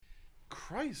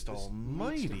Christ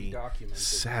almighty.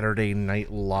 Saturday Night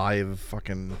Live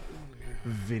fucking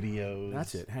videos.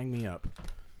 That's it. Hang me up.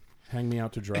 Hang me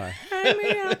out to dry. Hang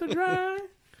me out to dry.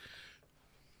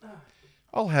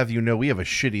 I'll have you know we have a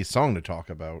shitty song to talk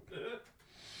about.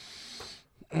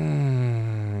 Yeah,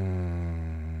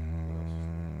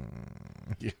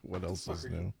 what else is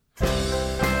new?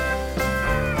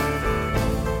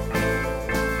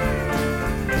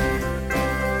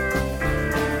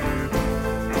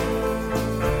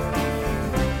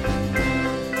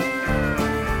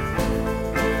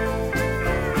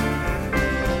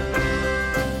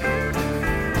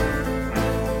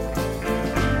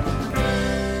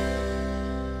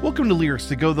 Welcome to Lyrics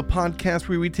to Go, the podcast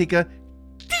where we take a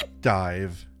deep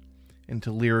dive into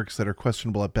lyrics that are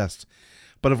questionable at best,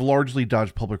 but have largely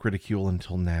dodged public ridicule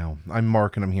until now. I'm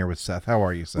Mark, and I'm here with Seth. How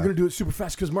are you, Seth? We're going to do it super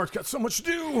fast because Mark's got so much to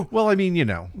do. Well, I mean, you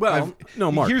know. Well, no,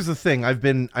 Mark. Here's the thing. I've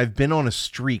been on a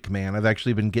streak, man. I've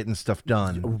actually been getting stuff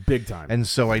done. Big time. And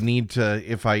so I need to,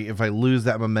 if I lose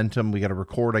that momentum, we got to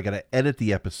record. I got to edit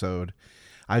the episode.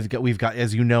 We've got,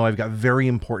 as you know, I've got very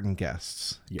important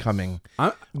guests coming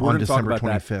on December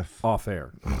 25th. Off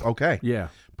air. Okay. Yeah.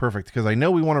 Perfect, because I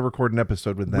know we want to record an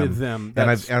episode with them. And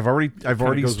I've already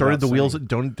started the wheels.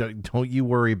 Don't you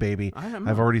worry, baby.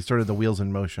 I've already started the wheels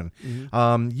in motion.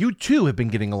 Mm-hmm. You too have been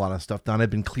getting a lot of stuff done. I've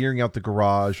been clearing out the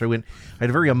garage. I had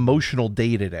a very emotional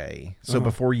day today. So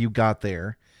before you got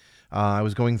there, I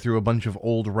was going through a bunch of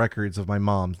old records of my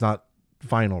mom's, not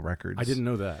vinyl records. I didn't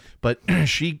know that. But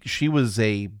she was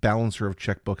a balancer of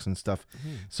checkbooks and stuff.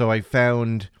 Mm-hmm. So I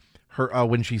found her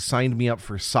when she signed me up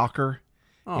for soccer.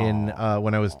 When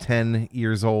I was 10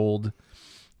 years old,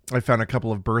 I found a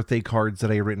couple of birthday cards that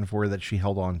I had written for her that she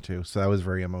held on to. So that was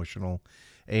very emotional.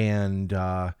 And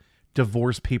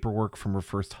divorce paperwork from her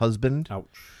first husband.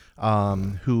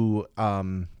 Ouch. Who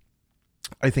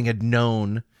I think had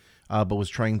known, but was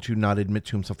trying to not admit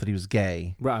to himself that he was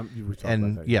gay. Right. You were talking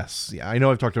about that. Yes. Yeah, I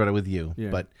know I've talked about it with you.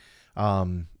 Yeah. But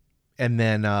and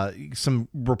then some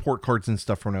report cards and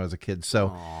stuff from when I was a kid. So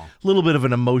a little bit of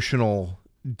an emotional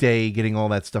day getting all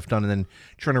that stuff done, and then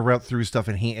trying to route through stuff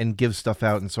and give stuff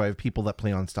out. And so I have people that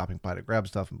plan on stopping by to grab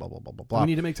stuff and blah blah blah blah blah. We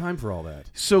need to make time for all that.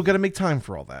 So got to make time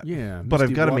for all that. Yeah, but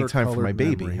I've got to make time for my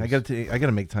baby. I got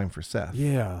to make time for Seth.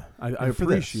 Yeah, I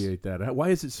appreciate that. Why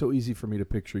is it so easy for me to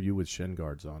picture you with shin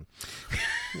guards on?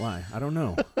 Why? I don't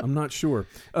know. I'm not sure.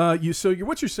 What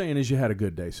you're saying is you had a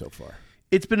good day so far.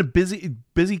 It's been a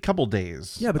busy couple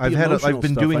days. Yeah, but I've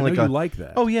been stuff, doing I like know you like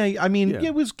that. Oh yeah, I mean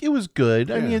it was good.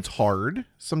 Yeah. I mean it's hard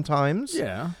sometimes.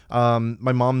 Yeah.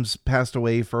 My mom's passed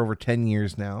away for over 10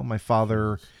 years now. My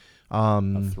father, 3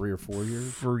 or 4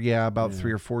 years. About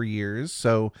 3 or 4 years.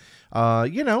 So,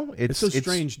 it's so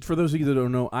strange. For those of you that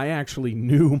don't know, I actually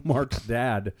knew Mark's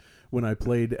dad when I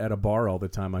played at a bar all the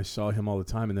time. I saw him all the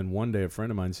time, and then one day a friend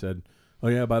of mine said, "Oh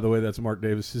yeah, by the way, that's Mark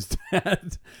Davis's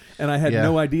dad," and I had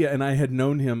no idea. And I had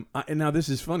known him. And now this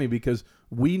is funny because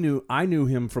I knew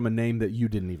him from a name that you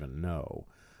didn't even know.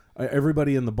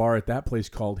 Everybody in the bar at that place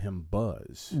called him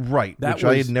Buzz. Right, which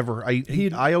I had never.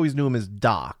 I always knew him as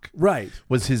Doc. Right,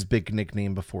 was his big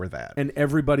nickname before that. And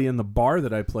everybody in the bar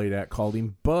that I played at called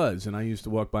him Buzz. And I used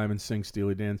to walk by him and sing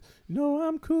Steely Dan's "No,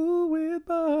 I'm cool with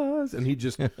Buzz," and he'd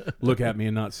just look at me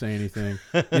and not say anything,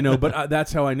 But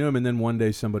that's how I knew him. And then one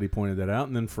day somebody pointed that out,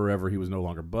 and then forever he was no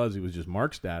longer Buzz; he was just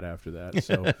Mark's dad after that.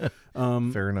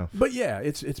 So fair enough. But yeah,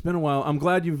 it's been a while. I'm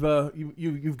glad you've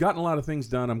gotten a lot of things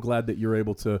done. I'm glad that you're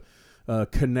able to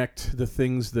connect the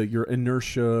things that your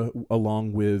inertia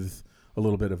along with a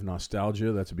little bit of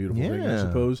nostalgia. That's a beautiful thing, I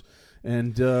suppose.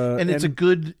 And it's a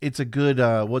good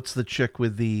what's the chick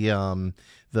with the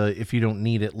if you don't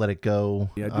need it, let it go.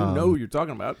 Yeah, I do know who you're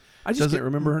talking about. I just can't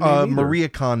remember her name. Maria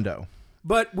Kondo.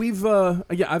 But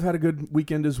I've had a good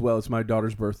weekend as well. It's my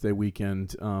daughter's birthday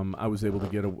weekend. I was able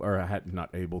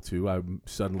to I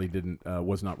suddenly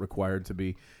was not required to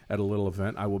be at a little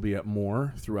event. I will be at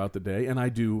more throughout the day, and I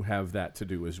do have that to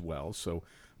do as well. So,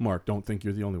 Mark, don't think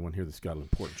you're the only one here that's got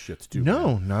important shit to do.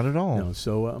 No, not at all. No,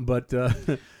 so,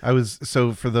 I was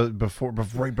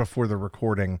right before the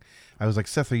recording, I was like,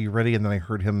 Seth, are you ready? And then I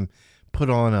heard him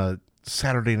put on a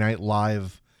Saturday Night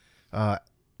Live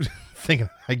thing.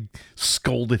 I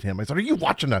scolded him. I said, "Are you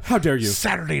watching how dare you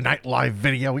Saturday Night Live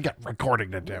video? We got recording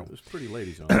to do." There's pretty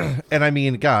ladies on. And I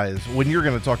mean, guys, when you're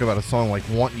going to talk about a song like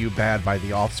 "Want You Bad" by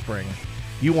the Offspring,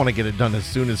 you want to get it done as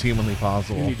soon as humanly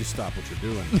possible. You need to stop what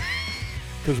you're doing.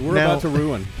 Because we're about to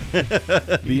ruin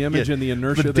the image and the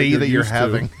inertia the day that you're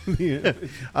having.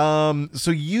 To. So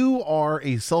you are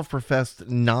a self-professed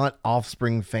not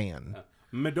Offspring fan.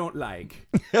 Me don't like.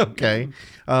 Okay.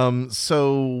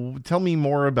 So tell me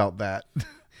more about that.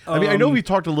 I mean, I know we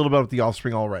talked a little about the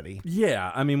Offspring already.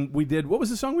 Yeah, I mean, we did. What was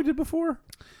the song we did before?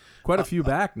 Quite a few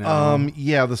back now.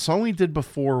 Yeah, the song we did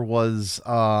before was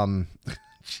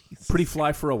Pretty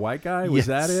Fly for a White Guy. Was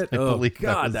that it? I believe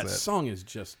God, that it. song is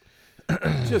just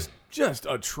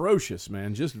atrocious,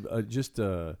 man. Just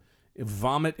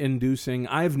vomit-inducing.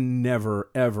 I've never,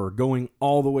 ever, going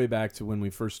all the way back to when we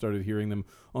first started hearing them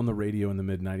on the radio in the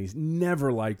mid-'90s,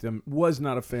 never liked them, was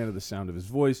not a fan of the sound of his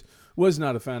voice, was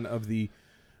not a fan of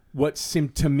what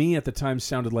seemed to me at the time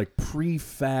sounded like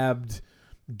prefabbed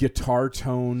guitar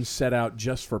tones set out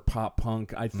just for pop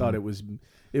punk. I thought it was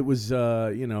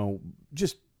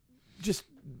just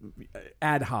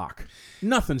ad hoc,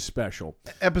 nothing special.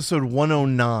 Episode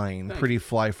 109, Pretty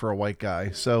Fly for a White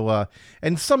Guy. So,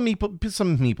 and some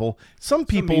meatballs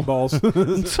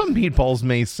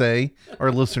may say,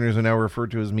 our listeners are now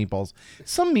referred to as meatballs.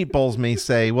 Some meatballs may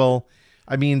say, well,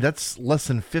 I mean, that's less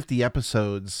than 50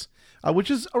 episodes, which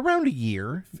is around a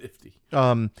year. 50.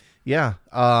 Yeah.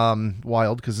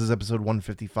 Wild, because this is episode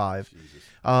 155.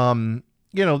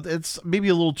 It's maybe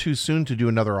a little too soon to do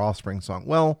another Offspring song.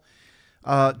 Well,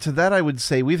 to that I would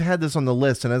say we've had this on the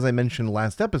list, and as I mentioned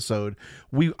last episode,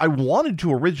 I wanted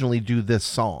to originally do this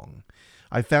song.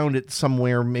 I found it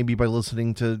somewhere, maybe by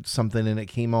listening to something, and it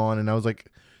came on, and I was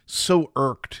like so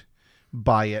irked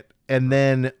by it. And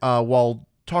then while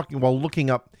looking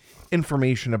up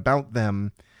information about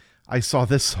them, I saw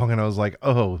this song, and I was like,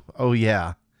 oh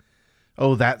yeah,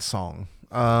 that song.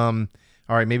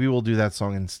 All right, maybe we'll do that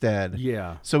song instead.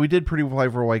 Yeah. So we did Pretty Fly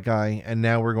for a White Guy, and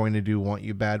now we're going to do Want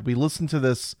You Bad. We listened to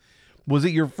this. Was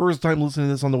it your first time listening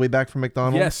to this on the way back from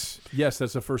McDonald's? Yes,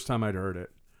 that's the first time I'd heard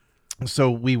it.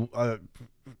 So we were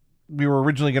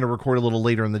originally going to record a little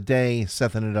later in the day.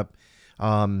 Seth ended up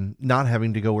not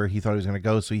having to go where he thought he was going to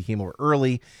go, so he came over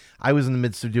early. I was in the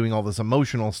midst of doing all this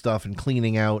emotional stuff and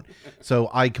cleaning out, so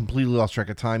I completely lost track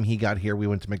of time. He got here. We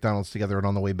went to McDonald's together, and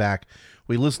on the way back,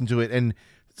 we listened to it, and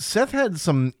Seth had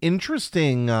some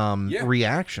interesting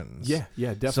reactions. Yeah,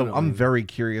 definitely. So I'm very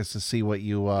curious to see what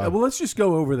you... well, let's just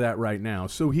go over that right now.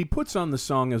 So he puts on the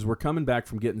song as we're coming back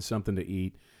from getting something to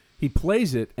eat. He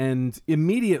plays it, and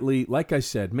immediately, like I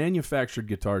said, manufactured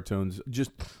guitar tones,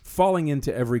 just falling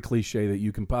into every cliche that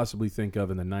you can possibly think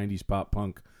of in the 90s pop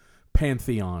punk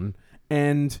pantheon.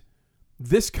 And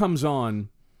this comes on.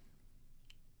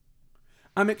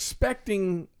 I'm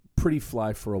expecting Pretty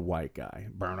Fly for a White Guy.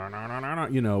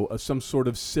 Some sort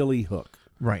of silly hook.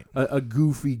 Right. A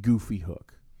goofy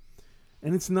hook.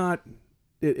 And it's not,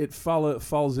 it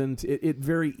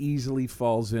very easily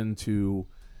falls into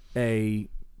a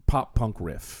pop punk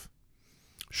riff.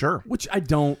 Sure. Which I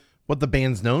don't. What the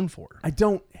band's known for. I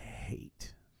don't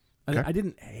hate. Okay. I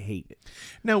didn't hate it.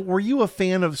 Now, were you a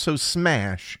fan of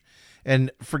Smash?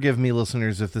 And forgive me,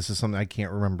 listeners, if this is something I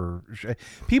can't remember.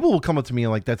 People will come up to me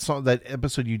like that song, that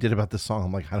episode you did about this song.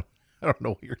 I'm like, I don't know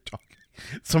what you're talking.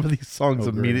 Some of these songs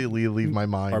immediately leave my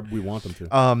mind. We want them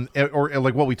to. Or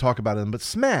like what we talk about in them. But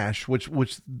Smash, which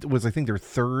was I think their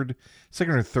second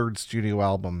or third studio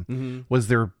album, was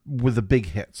with the big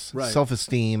hits. Right.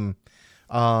 Self-Esteem,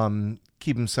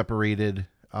 Keep 'Em Separated,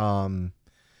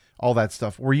 all that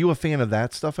stuff. Were you a fan of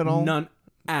that stuff at all? None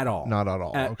at all. Not at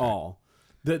all. At all.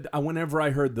 Whenever I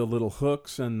heard the little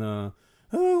hooks and the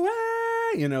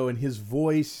and his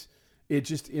voice, it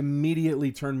just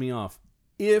immediately turned me off.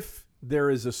 If there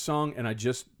is a song, and I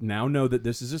just now know that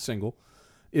this is a single,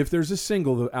 if there's a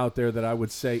single out there that I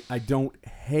would say I don't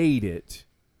hate it,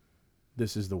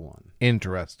 this is the one.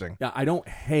 Interesting. Yeah, I don't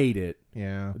hate it.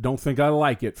 Yeah. Don't think I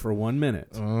like it for 1 minute.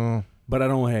 But I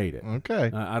don't hate it.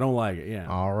 Okay. I don't like it, yeah.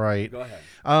 All right. Go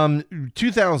ahead.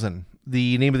 2000.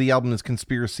 The name of the album is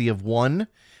Conspiracy of One,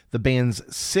 the band's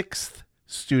 6th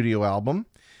studio album.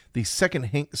 The second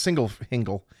single.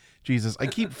 Jesus, I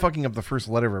keep fucking up the first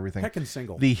letter of everything. Heckin'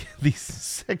 single. The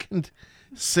second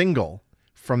single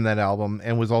from that album,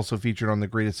 and was also featured on the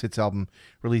Greatest Hits album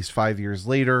released 5 years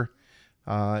later.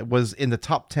 It was in the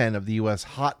top 10 of the U.S.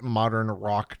 Hot Modern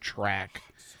Rock track.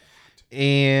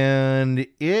 And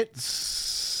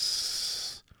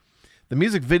the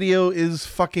music video is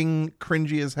fucking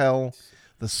cringy as hell.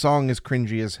 The song is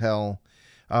cringy as hell.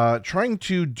 Trying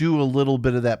to do a little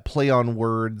bit of that play on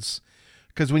words,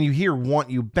 because when you hear Want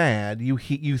You Bad, you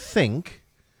think,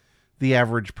 the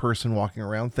average person walking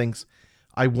around thinks,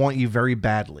 I want you very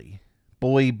badly.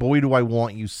 Boy, do I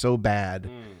want you so bad.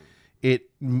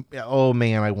 Oh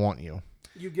man, I want you.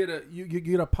 You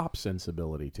get a pop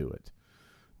sensibility to it.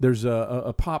 There's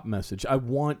a pop message. I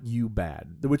want you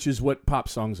bad, which is what pop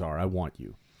songs are. I want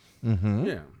you. Mm-hmm.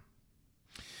 Yeah.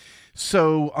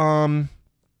 So,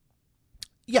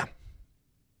 yeah.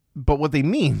 But what they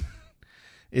mean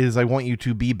is I want you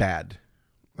to be bad.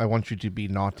 I want you to be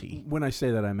naughty. When I say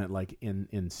that, I meant like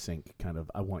in sync, kind of.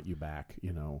 I want you back,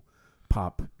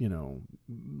 pop,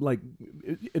 like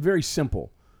very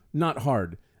simple, not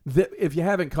hard. If you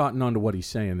haven't caught on to what he's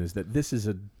saying, is that this is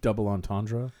a double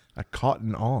entendre. A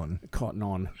cotton on. Cotton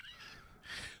on.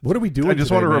 What are we doing? I just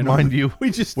want to remind you,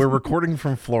 we're recording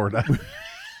from Florida.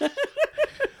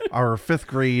 Our fifth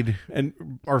graders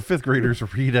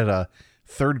read at a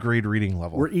third grade reading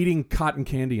level. We're eating cotton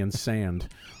candy and sand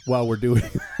while we're doing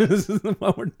this.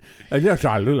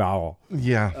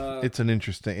 Yeah,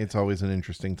 it's always an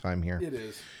interesting time here. It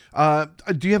is.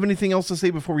 Do you have anything else to say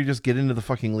before we just get into the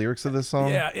fucking lyrics of this song?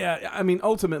 Yeah. I mean,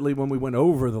 ultimately, when we went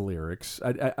over the lyrics,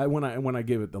 when I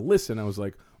gave it the listen, I was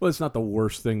like, well, it's not the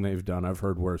worst thing they've done. I've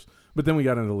heard worse. But then we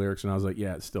got into the lyrics, and I was like,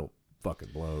 yeah, it still fucking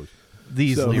blows.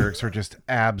 These lyrics are just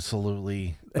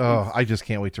absolutely... Oh, I just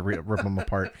can't wait to rip them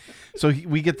apart. So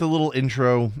we get the little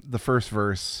intro, the first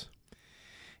verse.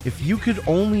 If you could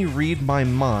only read my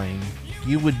mind,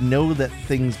 you would know that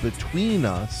things between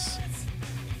us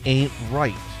ain't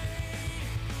right.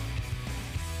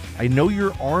 I know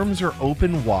your arms are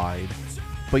open wide,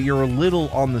 but you're a little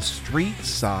on the street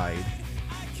side.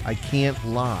 I can't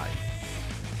lie.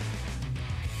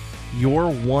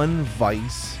 Your one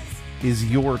vice is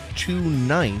you're too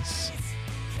nice.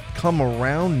 Come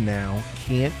around now,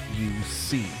 can't you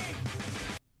see?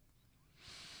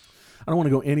 I don't want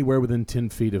to go anywhere within 10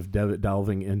 feet of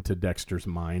delving into Dexter's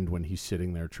mind when he's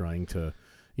sitting there trying to,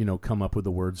 come up with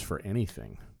the words for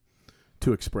anything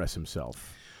to express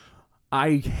himself.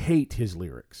 I hate his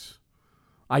lyrics.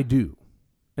 I do.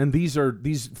 And these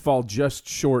fall just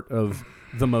short of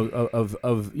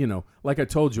the like I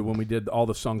told you when we did all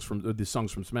the songs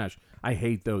from Smash. I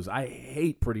hate those. I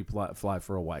hate Pretty Fly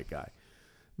for a White Guy.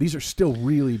 These are still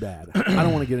really bad. I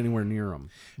don't want to get anywhere near them.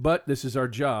 But this is our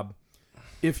job.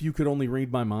 If you could only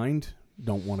read my mind,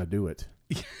 don't want to do it.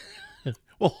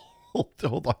 Well,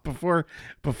 hold on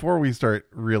before we start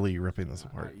really ripping this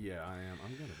apart. Yeah, I am.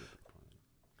 I'm gonna rip it apart.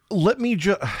 Let me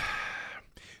just.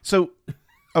 So,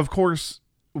 of course,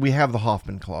 we have the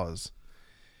Hoffman clause.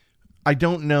 I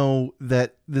don't know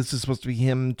that this is supposed to be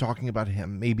him talking about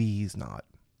him. Maybe he's not.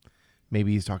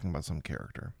 Maybe he's talking about some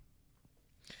character.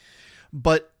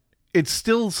 But it's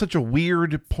still such a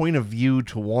weird point of view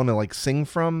to want to sing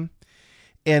from.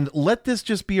 And let this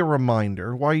just be a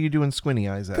reminder. Why are you doing squinty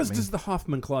eyes at me? Because does the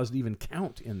Hoffman clause even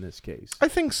count in this case? I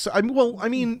think so.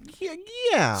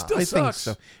 Yeah. Still I sucks. think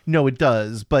so. No, it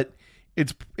does, but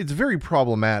it's very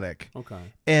problematic. Okay.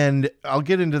 And I'll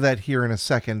get into that here in a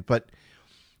second, but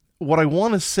what I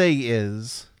want to say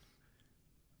is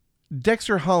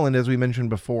Dexter Holland, as we mentioned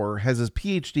before, has his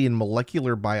PhD in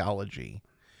molecular biology.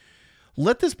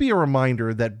 Let this be a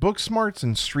reminder that book smarts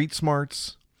and street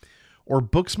smarts, or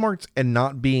book smarts and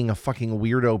not being a fucking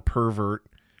weirdo pervert,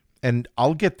 and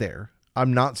I'll get there.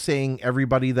 I'm not saying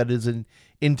everybody that is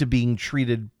into being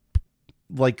treated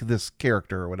like this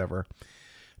character or whatever.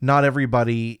 Not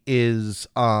everybody that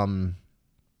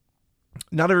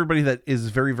is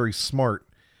very, very smart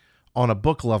on a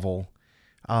book level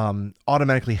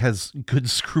automatically has good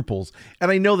scruples.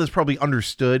 And I know that's probably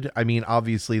understood. I mean,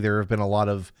 obviously there have been a lot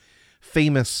of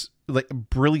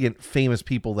brilliant, famous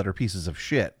people that are pieces of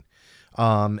shit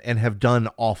and have done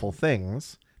awful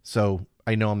things. So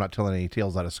I know I'm not telling any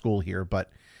tales out of school here, but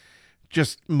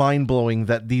just mind-blowing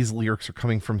that these lyrics are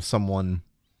coming from someone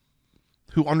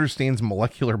who understands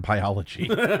molecular biology.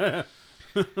 It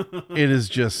is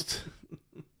just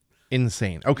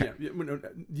insane. Okay.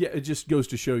 Yeah, it just goes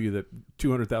to show you that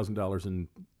 $200,000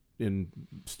 in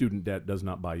student debt does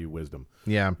not buy you wisdom.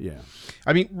 Yeah. Yeah.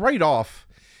 I mean, right off,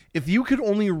 if you could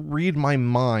only read my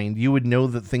mind, you would know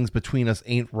that things between us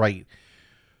ain't right.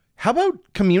 How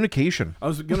about communication? I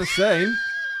was going to say...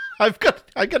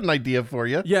 I got an idea for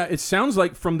you. Yeah, it sounds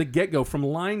like from the get-go, from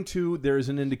line 2, there is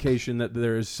an indication that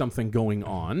there is something going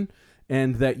on,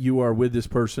 and that you are with this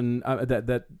person.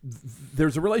 That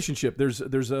there's a relationship.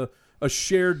 There's a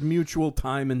shared mutual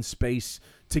time and space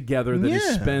together that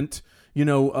is spent,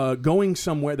 going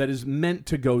somewhere that is meant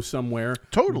to go somewhere.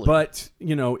 Totally. But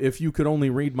if you could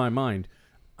only read my mind,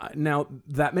 now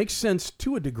that makes sense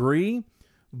to a degree.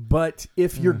 But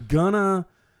if you're gonna,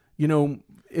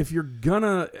 if you're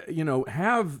gonna,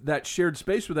 have that shared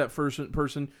space with that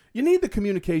person, you need the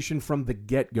communication from the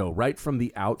get-go, right from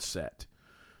the outset.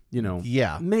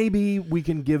 Maybe we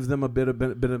can give them a bit of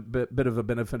a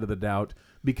benefit of the doubt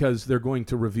because they're going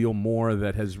to reveal more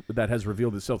that has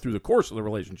revealed itself through the course of the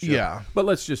relationship. Yeah, but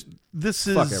let's just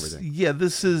fuck everything. Yeah,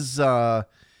 this is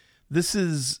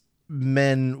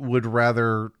men would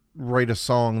rather write a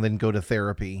song than go to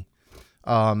therapy,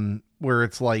 where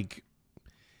it's like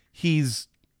he's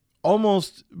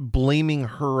almost blaming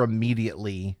her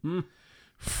immediately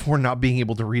for not being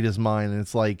able to read his mind. And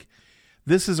it's like,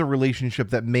 this is a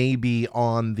relationship that may be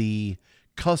on the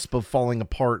cusp of falling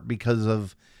apart because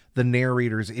of the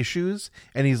narrator's issues.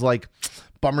 And he's like,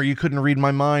 bummer you couldn't read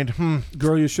my mind.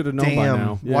 Girl, you should have known by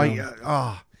now.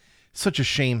 Why? Such a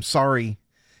shame. Sorry.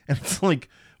 And it's like,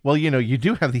 well, you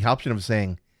do have the option of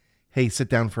saying, hey, sit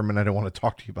down for a minute. I don't want to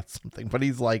talk to you about something. But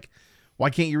he's like, why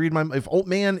can't you read my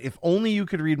mind? If only you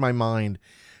could read my mind,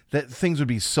 that things would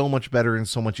be so much better and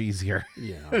so much easier.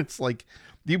 Yeah. It's like,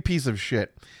 you piece of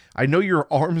shit. I know your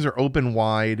arms are open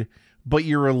wide, but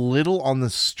you're a little on the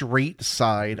straight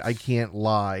side. I can't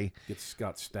lie. Get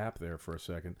Scott Stapp there for a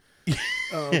second.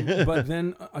 But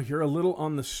then you're a little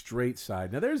on the straight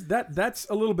side. Now there's that's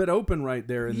a little bit open right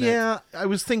there. I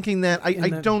was thinking that. I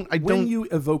don't. When you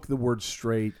evoke the word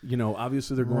straight,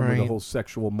 obviously they're going with the whole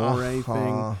sexual moire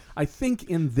thing. I think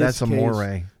in this that's case, a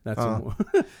moire. That's a moire.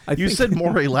 You said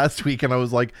moire last week, and I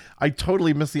was like, I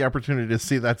totally missed the opportunity to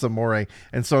see that's a moire,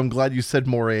 and so I'm glad you said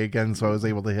moire again, so I was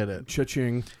able to hit it.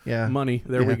 Cha-ching. Yeah, money.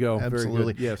 There we go. Absolutely.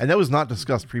 Very good. Yes. And that was not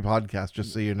discussed pre-podcast,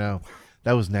 just so you know.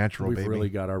 That was natural, We've baby. really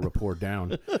got our rapport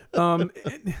down.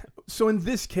 So in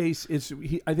this case,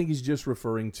 I think he's just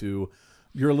referring to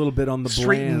you're a little bit on the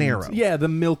straight bland, and narrow. Yeah, the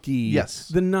milky. Yes.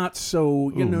 The not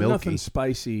so, milky. nothing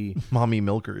spicy. Mommy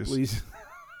milkers. Please.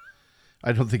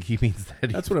 I don't think he means that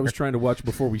either. That's what I was trying to watch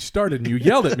before we started, and you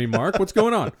yelled at me, Mark. What's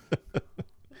going on?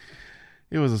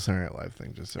 It was a Saturday Night Live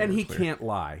thing, just so and he clear. can't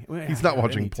lie. He's not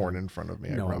watching porn in front of me.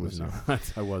 No, I promise I was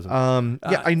not. I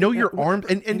wasn't. I know your arm.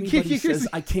 And says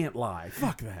I can't lie.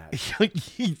 Fuck that.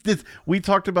 We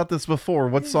talked about this before.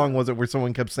 What song was it where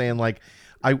someone kept saying like,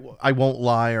 I won't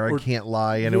lie or I can't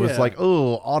lie, and it was like,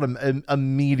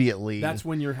 immediately. That's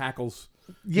when your hackles.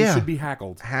 Yeah, you should be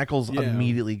hackled. Hackles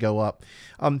immediately go up.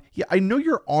 I know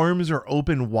your arms are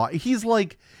open wide. He's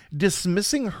like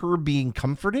dismissing her being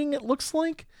comforting. It looks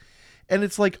like. And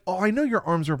it's like, oh, I know your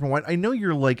arms are open wide. I know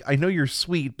you're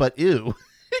sweet, but ew.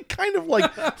 Kind of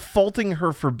like faulting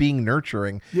her for being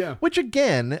nurturing. Yeah. Which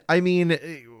again, I mean,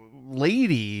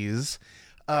 ladies,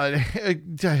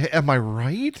 am I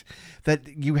right? That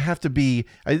you have to be,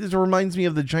 this reminds me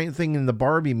of the giant thing in the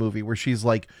Barbie movie where she's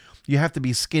like, you have to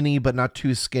be skinny, but not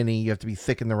too skinny. You have to be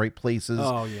thick in the right places.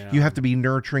 Oh, yeah. You have to be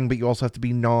nurturing, but you also have to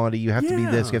be naughty. You have to be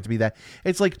this. You have to be that.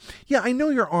 It's like, yeah, I know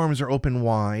your arms are open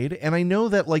wide, and I know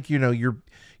that, like,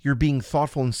 you're being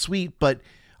thoughtful and sweet, but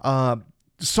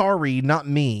sorry, not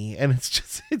me. And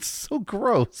it's so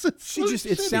gross.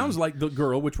 It sounds like the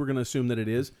girl, which we're going to assume that it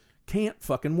is, can't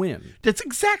fucking win. That's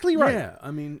exactly right. Yeah,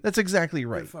 I mean, that's exactly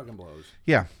right. It fucking blows.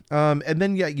 Yeah. And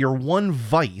then your one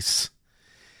vice.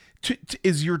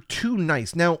 Is you're too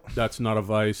nice. Now that's not a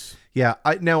vice. Yeah.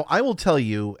 I will tell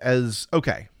you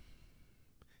okay.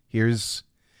 Here's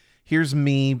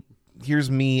me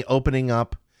opening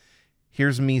up.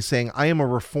 Here's me saying I am a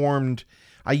reformed.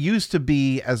 I used to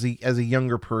be as a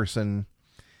younger person.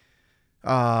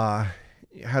 How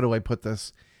do I put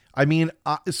this? I mean,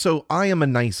 so I am a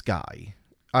nice guy.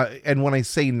 And when I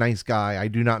say nice guy, I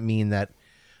do not mean that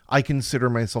I consider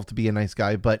myself to be a nice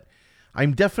guy, but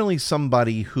I'm definitely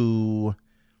somebody who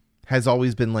has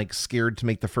always been like scared to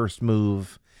make the first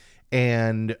move.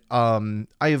 And I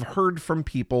have heard from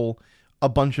people a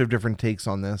bunch of different takes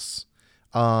on this.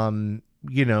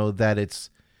 That it's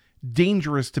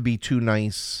dangerous to be too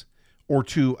nice or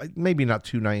maybe not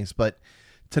too nice, but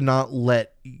to not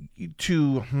let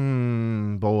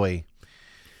boy.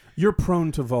 You're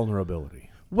prone to vulnerability.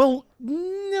 Well,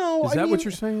 no. Is that what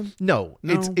you're saying? No.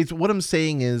 It's what I'm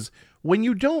saying is when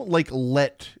you don't like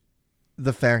let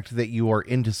the fact that you are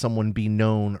into someone be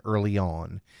known early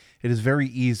on, it is very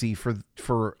easy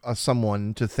for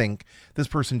someone to think this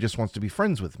person just wants to be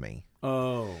friends with me.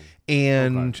 Oh.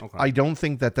 And okay. I don't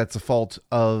think that that's a fault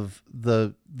of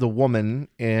the woman,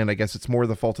 and I guess it's more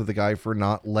the fault of the guy for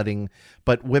not letting,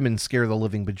 but women scare the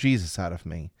living bejesus out of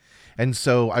me. And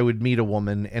so I would meet a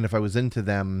woman, and if I was into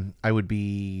them, I would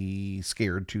be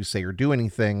scared to say or do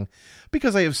anything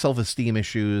because I have self-esteem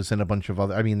issues and a bunch of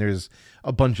there's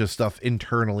a bunch of stuff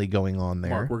internally going on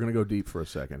there. Mark, we're going to go deep for a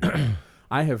second.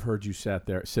 I have heard you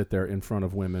sit there in front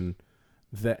of women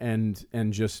and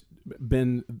just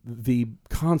been the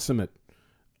consummate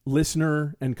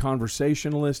listener and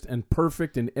conversationalist and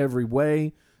perfect in every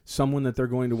way, someone that they're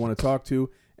going to want to talk to.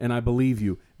 And I believe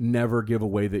you, never give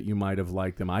away that you might have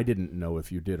liked them. I didn't know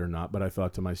if you did or not, but I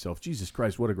thought to myself, Jesus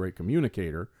Christ, what a great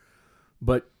communicator.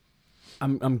 But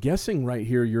I'm guessing right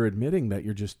here you're admitting that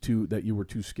you were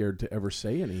too scared to ever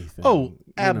say anything. Oh,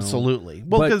 absolutely.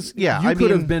 Well, because you could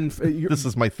have been. This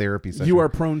is my therapy session. You are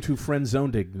prone to friend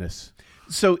zonedness.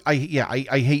 So I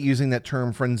hate using that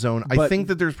term friend zone. I think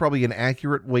that there's probably an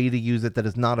accurate way to use it that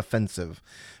is not offensive,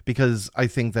 because I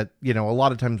think that, a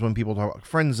lot of times when people talk about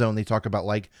friend zone, they talk about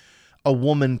like a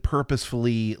woman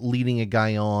purposefully leading a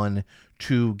guy on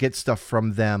to get stuff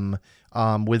from them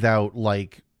without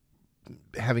like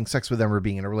having sex with them or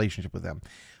being in a relationship with them.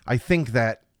 I think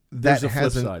that there's a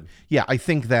flip side. Yeah, I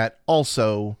think that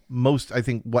also I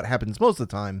think what happens most of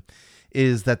the time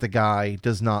is that the guy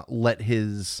does not let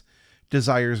his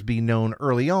desires be known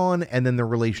early on, and then the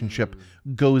relationship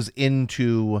goes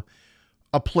into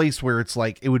a place where it's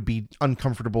like it would be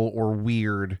uncomfortable or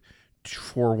weird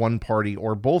for one party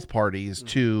or both parties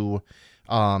to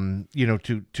go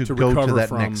to that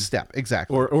next step.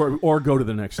 Exactly. Or go to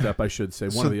the next step, I should say.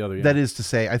 One or the other. Yeah. That is to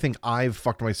say, I think I've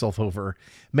fucked myself over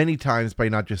many times by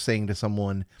not just saying to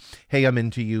someone, hey, I'm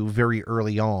into you very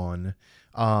early on.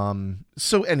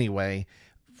 So anyway,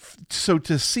 so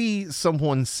to see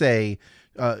someone say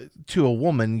to a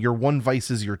woman, your one vice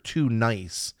is you're too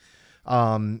nice,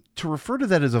 to refer to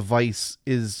that as a vice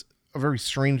is a very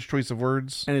strange choice of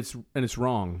words. And it's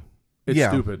wrong. It's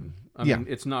stupid. I mean,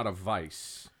 it's not a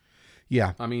vice.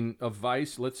 Yeah. I mean, a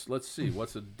vice, let's see.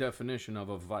 What's the definition of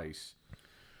a vice?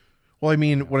 Well, I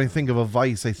mean, when I think of a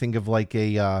vice, I think of like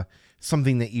a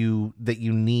something that you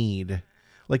need,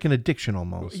 like an addiction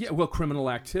almost. Yeah, well, criminal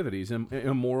activities,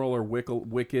 immoral or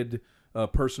wicked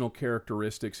personal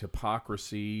characteristics,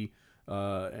 hypocrisy,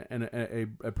 and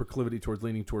a proclivity towards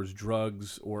leaning towards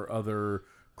drugs or other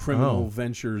criminal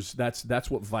ventures.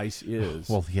 That's what vice is.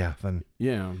 Well, yeah, then.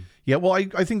 Yeah. Yeah, well,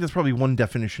 I think that's probably one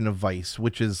definition of vice,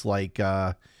 which is like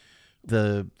the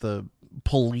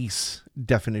police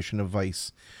definition of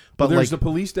vice. But there's the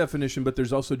police definition, but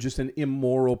there's also just an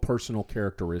immoral personal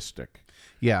characteristic.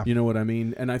 Yeah. You know what I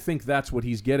mean? And I think that's what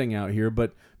he's getting out here,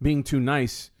 but being too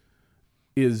nice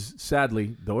is,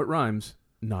 sadly, though it rhymes,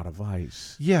 not a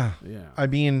vice. Yeah. Yeah. I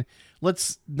mean,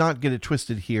 let's not get it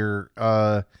twisted here.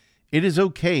 It is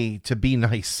okay to be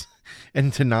nice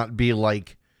and to not be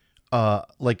like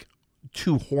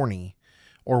too horny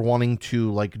or wanting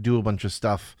to like do a bunch of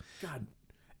stuff. God,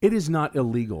 it is not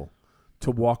illegal to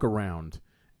walk around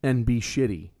and be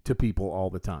shitty to people all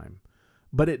the time,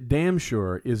 but it damn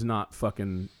sure is not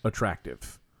fucking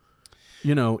attractive.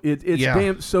 It's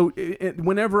damn. So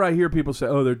whenever I hear people say,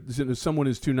 "Oh, someone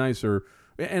is too nice,"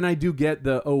 and I do get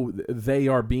they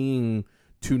are being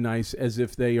too nice, as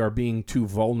if they are being too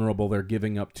vulnerable, they're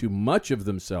giving up too much of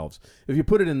themselves. If you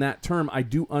put it in that term, I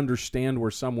do understand where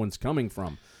someone's coming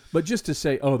from. But just to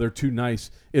say, oh, they're too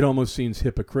nice, it almost seems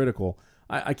hypocritical.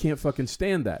 I can't fucking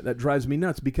stand that. That drives me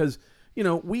nuts because,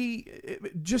 we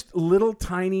just little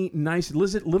tiny nice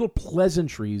little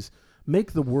pleasantries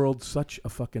make the world such a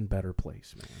fucking better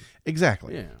place, man.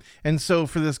 Exactly. Yeah. And so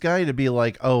for this guy to be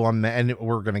like, oh, I'm mad, and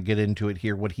we're going to get into it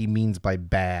here, what he means by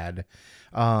bad.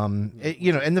 And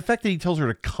the fact that he tells her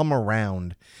to come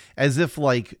around as if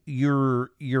like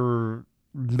you're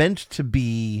meant to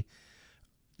be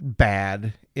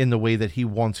bad in the way that he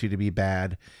wants you to be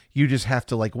bad. You just have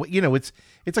to like, it's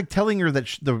like telling her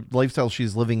that the lifestyle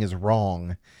she's living is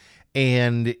wrong.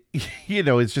 And,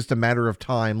 it's just a matter of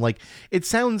time. Like it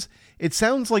sounds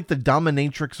like the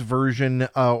dominatrix version,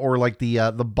 or like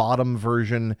the bottom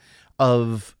version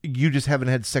of you just haven't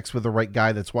had sex with the right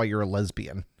guy. That's why you're a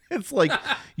lesbian. It's like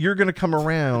you're going to come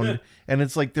around, and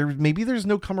it's like maybe there's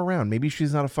no come around. Maybe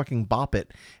she's not a fucking bop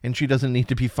it, and she doesn't need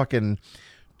to be fucking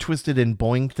twisted and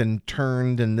boinked and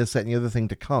turned and this, that, and the other thing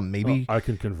to come. Maybe I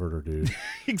can convert her, dude.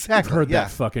 Exactly. I've heard that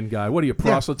fucking guy. What are you,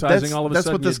 proselytizing all of a that's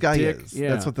sudden? What this guy dick? is.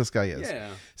 Yeah. That's what this guy is. Yeah.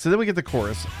 So then we get the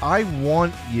chorus. I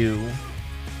want you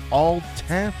all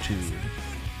tattooed.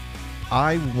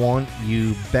 I want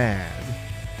you bad.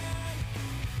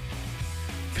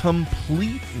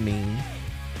 Complete me.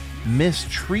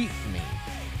 Mistreat me.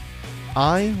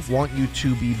 I want you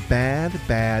to be bad,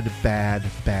 bad, bad,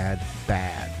 bad,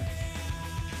 bad.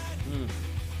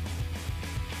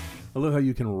 I love how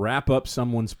you can wrap up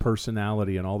someone's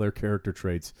personality and all their character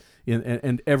traits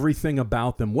and everything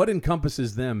about them, what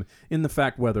encompasses them in the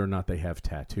fact whether or not they have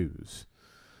tattoos.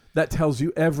 That tells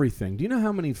you everything. Do you know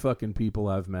how many fucking people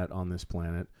I've met on this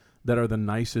planet that are the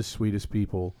nicest, sweetest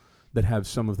people that have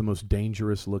some of the most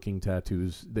dangerous looking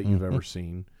tattoos that you've ever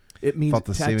seen? It means thought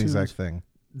the same exact thing.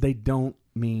 They don't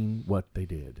mean what they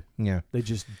did. Yeah. They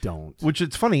just don't. Which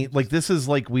it's funny, like this is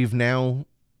like we've now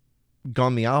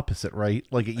gone the opposite, right?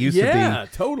 Like it used to be. Yeah,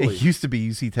 totally. It used to be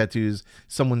you see tattoos,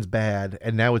 someone's bad,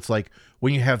 and now it's like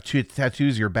when you have two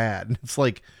tattoos, you're bad. It's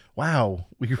like, wow,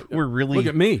 we're really. Look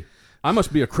at me. I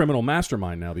must be a criminal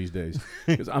mastermind now these days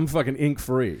because I'm fucking ink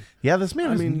free. Yeah, this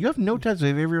man. You have no tattoos.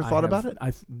 Have you ever thought about it?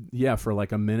 Yeah, for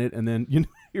like a minute, and then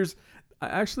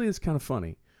Actually, it's kind of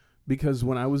funny because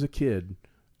when I was a kid,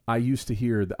 I used to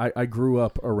hear I grew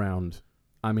up around,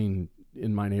 in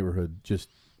my neighborhood,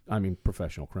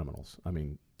 professional criminals.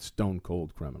 Stone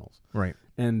cold criminals. Right.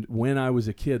 And when I was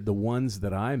a kid, the ones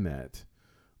that I met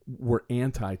were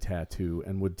anti-tattoo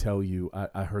and would tell you,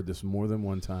 I heard this more than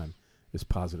one time, it's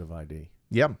positive ID.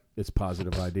 Yep. It's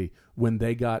positive ID.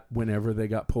 Whenever they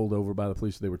got pulled over by the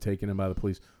police, they were taken in by the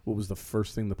police, what was the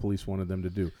first thing the police wanted them to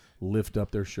do? Lift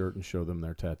up their shirt and show them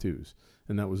their tattoos.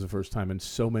 And that was the first time. And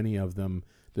so many of them,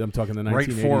 I'm talking the 1980s,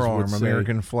 right forearm, would say,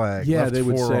 American flag. Yeah, left they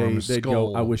would forearm, say, they'd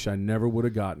skull. go, I wish I never would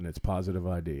have gotten it's positive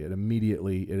ID. It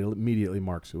immediately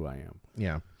marks who I am.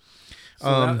 Yeah.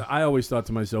 So I always thought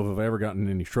to myself, if I ever gotten in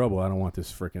any trouble, I don't want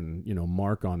this freaking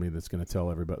mark on me that's going to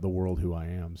tell everybody, the world, who I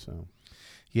am. So,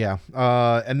 yeah.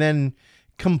 And then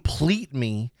complete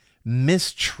me,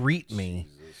 mistreat me,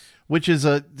 which is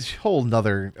a whole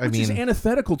nother. Which is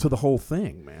antithetical to the whole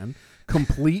thing, man.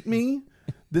 Complete me.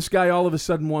 This guy all of a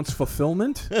sudden wants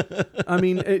fulfillment.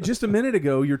 Just a minute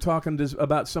ago, you're talking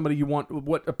about somebody you want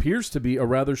what appears to be a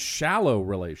rather shallow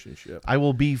relationship. I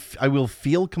will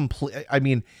feel complete.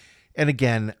 And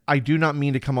again, I do not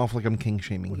mean to come off like I'm king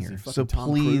shaming here, so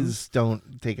please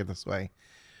don't take it this way.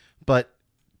 But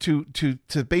to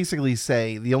basically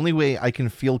say the only way I can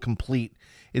feel complete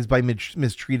is by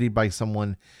mistreated by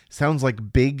someone sounds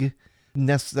like big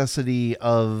necessity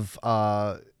of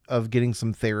getting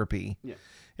some therapy. Yeah.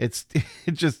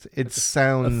 It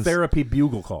sounds a therapy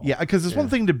bugle call. Yeah, because it's one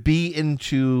thing to be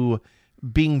into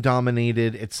being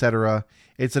dominated, etc.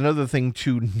 It's another thing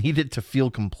to need it to feel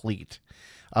complete.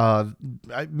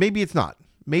 Maybe it's not.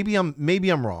 Maybe I'm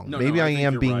wrong. Maybe I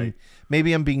am being right.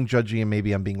 Maybe I'm being judgy and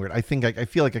maybe I'm being weird. I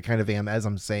feel like I kind of am as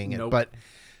I'm saying it. Nope.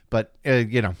 But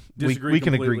we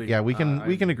can agree. Yeah, we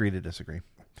can agree to disagree.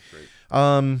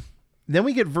 Great. Then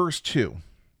we get verse 2.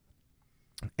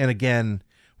 And again,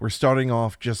 we're starting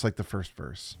off just like the first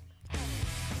verse.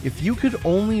 If you could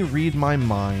only read my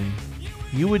mind,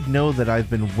 you would know that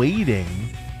I've been waiting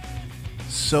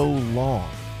so long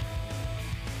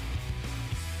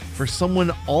for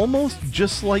someone almost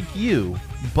just like you,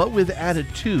 but with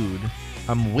attitude.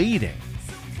 I'm waiting.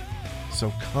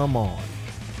 So come on.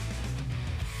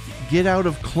 Get out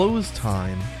of close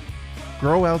time.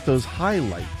 Grow out those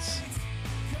highlights.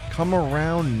 Come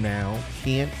around now.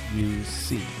 Can't you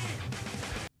see?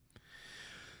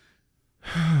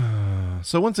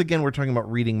 So once again, we're talking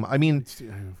about reading.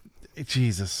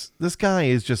 Jesus, this guy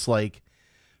is just like,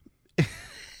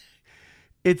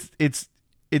 it's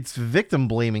victim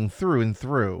blaming through and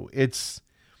through. It's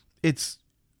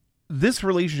this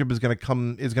relationship is going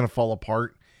to fall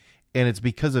apart, and it's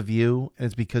because of you, and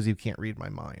it's because you can't read my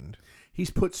mind.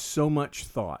 He's put so much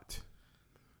thought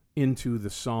into the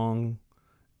song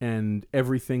and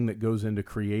everything that goes into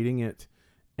creating it,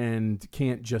 and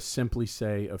can't just simply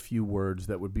say a few words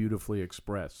that would beautifully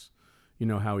express,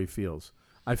 how he feels.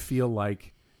 I feel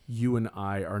like you and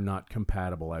I are not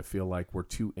compatible. I feel like we're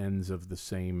two ends of the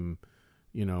same,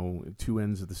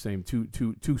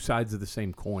 two sides of the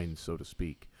same coin, so to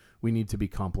speak. We need to be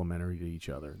complementary to each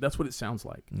other. That's what it sounds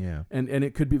like. Yeah. And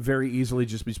it could be very easily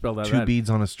just be spelled out. Two beads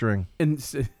on a string.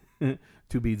 And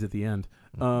two beads at the end.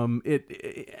 And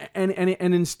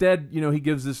instead, he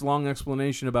gives this long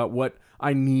explanation about what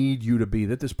I need you to be,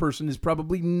 that this person is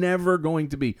probably never going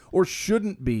to be or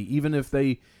shouldn't be, even if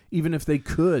they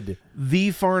could.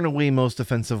 The far and away most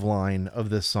offensive line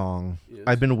of this song. Yes.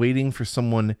 I've been waiting for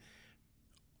someone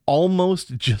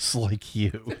almost just like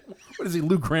you. What is he,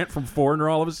 Lou Grant from Foreigner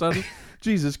all of a sudden?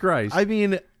 Jesus Christ.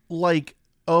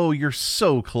 You're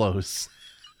so close.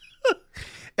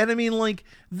 And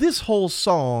this whole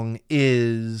song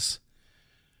is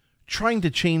trying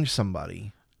to change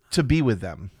somebody to be with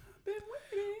them,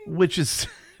 which is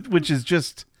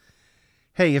just,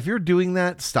 hey, if you're doing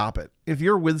that, stop it. If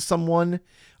you're with someone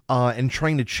and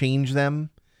trying to change them,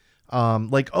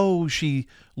 she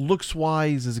looks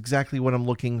wise is exactly what I'm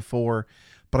looking for,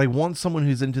 but I want someone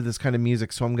who's into this kind of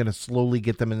music, so I'm going to slowly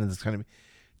get them into this kind of,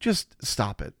 just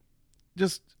stop it.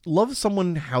 Just love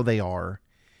someone how they are.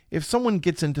 If someone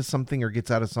gets into something or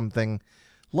gets out of something,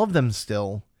 love them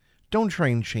still. Don't try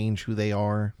and change who they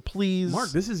are, please.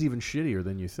 Mark, this is even shittier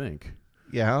than you think.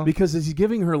 Yeah? Because he's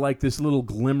giving her this little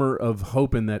glimmer of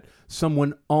hope in that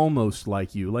someone almost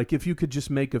like you. Like if you could just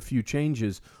make a few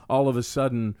changes, all of a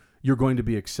sudden you're going to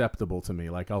be acceptable to me.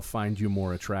 Like I'll find you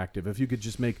more attractive. If you could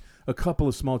just make a couple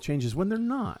of small changes when they're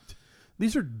not.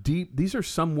 These are deep. These are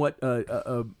somewhat...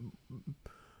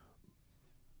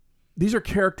 These are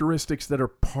characteristics that are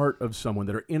part of someone,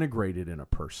 that are integrated in a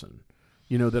person,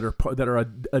 that are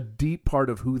a deep part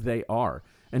of who they are.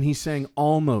 And he's saying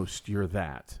almost you're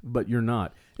that, but you're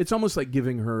not. It's almost like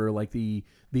giving her like the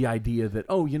idea that,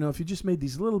 oh, if you just made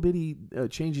these little bitty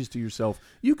changes to yourself,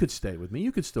 you could stay with me.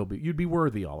 You could still you'd be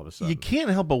worthy all of a sudden. You can't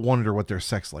help but wonder what their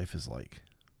sex life is like.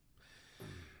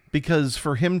 Because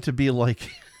for him to be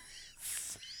like,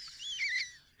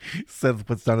 Seth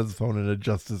puts down his phone and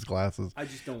adjusts his glasses. I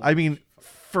just don't. I mean,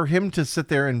 for him to sit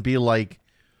there and be like,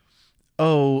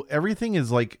 oh, everything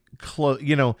is like close.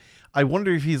 I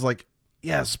wonder if he's like,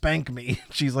 yeah, spank me.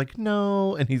 She's like,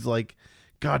 no. And he's like,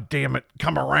 God damn it,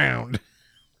 come around.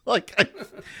 Like,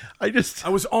 I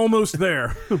was almost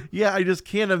there. Yeah, I just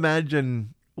can't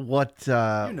imagine what.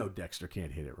 Dexter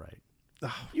can't hit it right.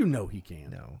 Oh, he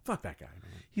can. No. Fuck that guy,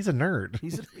 man. He's a nerd.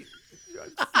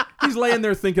 He's laying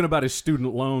there thinking about his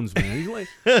student loans, man.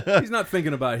 He's not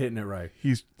thinking about hitting it right.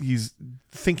 He's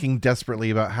thinking desperately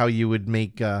about how you would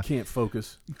make can't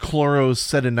focus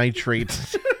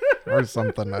chlorosedienitrate or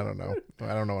something. I don't know.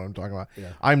 I don't know what I'm talking about.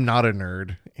 Yeah. I'm not a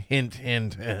nerd. Hint,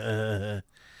 hint.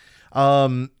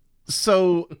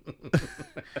 So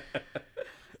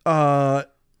yeah,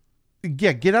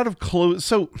 get out of clothes.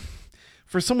 So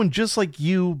for someone just like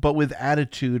you but with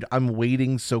attitude, I'm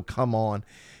waiting, so come on.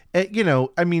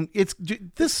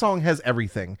 This song has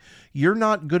everything. You're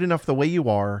not good enough the way you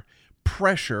are.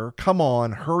 Pressure, come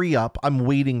on, hurry up, I'm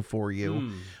waiting for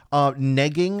you.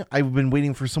 Negging, I've been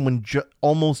waiting for someone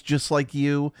almost just like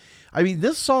you. I mean,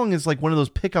 this song is like one of those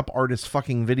pickup artist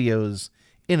fucking videos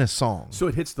in a song. So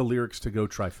it hits the lyrics to go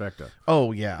trifecta.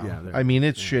 Oh, yeah. I mean,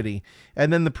 it's shitty.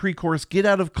 And then the pre-chorus, get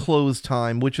out of close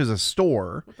time, which is a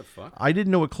store. What the fuck? I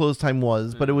didn't know what close time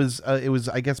was, but it was,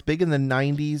 I guess, big in the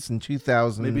 90s and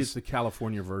 2000s. Maybe it's the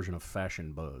California version of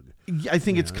Fashion Bug. I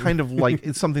think it's kind of like,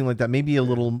 it's something like that. Maybe a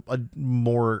little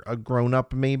more grown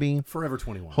up, maybe. Forever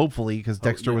 21. Hopefully, because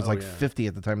Dexter was 50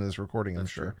 at the time of this recording, I'm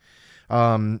sure. True.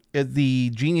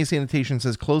 The Genius annotation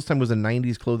says Clothes Time was a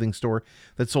 90s clothing store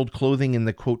that sold clothing in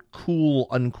the quote cool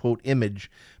unquote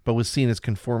image, but was seen as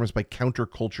conformist by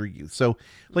counterculture youth. So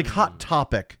like Hot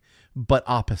Topic, but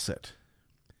opposite.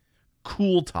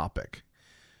 Cool Topic,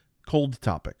 cold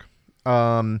topic.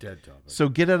 Dead topic. So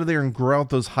get out of there and grow out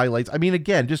those highlights. I mean,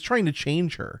 again, just trying to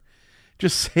change her,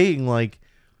 just saying like,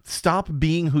 stop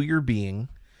being who you're being.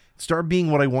 Start being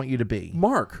what I want you to be.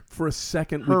 Mark, for a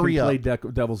second, Hurry we can up.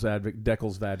 play Devil's Advocate,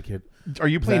 Deckel's Advocate. Are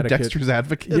you playing Dexter's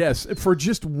Advocate? Yes, for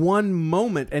just one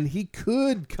moment, and he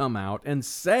could come out and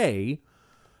say,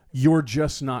 you're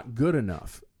just not good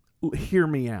enough. Hear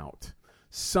me out.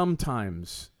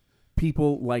 Sometimes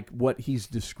people like what he's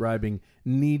describing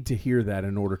need to hear that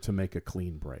in order to make a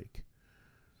clean break.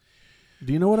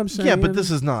 Do you know what I'm saying? Yeah, but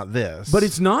this is not this. But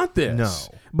it's not this.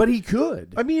 No. But he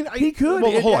could. I mean, he could.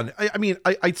 Well, hold on.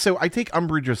 I take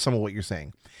umbrage with some of what you're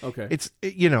saying. Okay. It's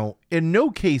in no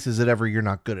case is it ever you're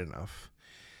not good enough.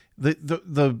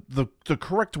 The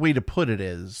correct way to put it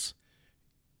is,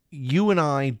 you and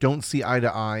I don't see eye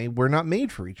to eye. We're not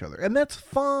made for each other, and that's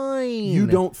fine. You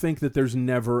don't think that there's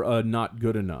never a not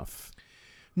good enough?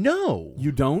 No.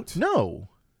 You don't? No.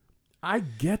 I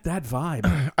get that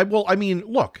vibe.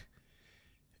 Look.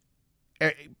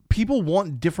 People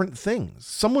want different things.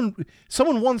 Someone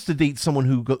wants to date someone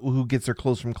who gets their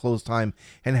clothes from Clothes Time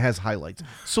and has highlights.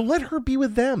 So let her be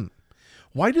with them.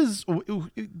 Why does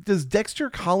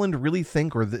Dexter Holland really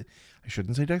think, I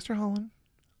shouldn't say Dexter Holland.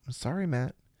 I'm sorry,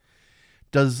 Matt.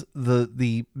 Does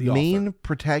the main author.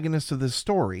 protagonist of this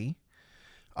story,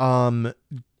 do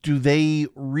they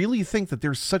really think that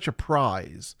there's such a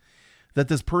prize that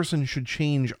this person should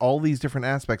change all these different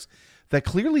aspects that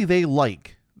clearly they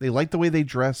like? They like the way they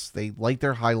dress. They like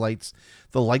their highlights.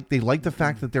 They like the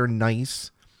fact that they're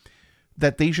nice.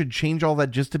 That they should change all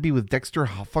that just to be with Dexter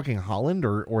fucking Holland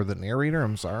or the narrator.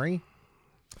 I'm sorry.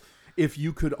 If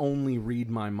you could only read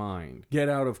my mind, get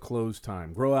out of Clothes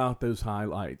Time, grow out those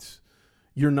highlights.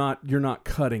 You're not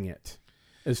cutting it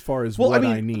as far as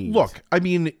I need. Look,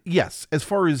 yes. As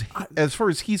far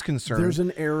as he's concerned, there's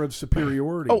an air of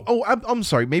superiority. I'm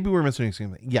sorry. Maybe we're missing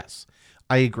something. Yes,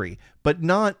 I agree, but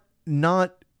not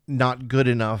good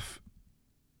enough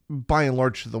by and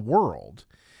large to the world.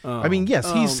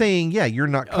 He's saying, you're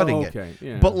not cutting it.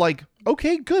 Yeah. But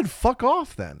okay, good. Fuck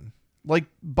off then.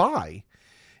 Bye.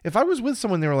 If I was with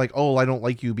someone, they were like, oh, I don't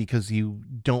like you because you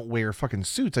don't wear fucking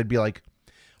suits, I'd be like,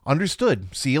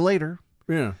 understood. See you later.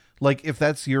 Yeah. If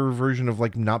that's your version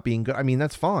of not being good,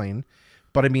 that's fine.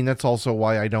 But that's also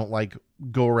why I don't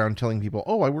go around telling people,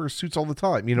 oh, I wear suits all the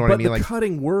time. You know what I mean? But the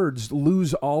cutting words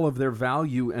lose all of their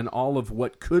value and all of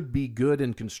what could be good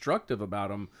and constructive about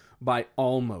them by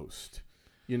almost.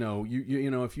 You know,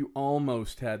 you know, if you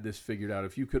almost had this figured out,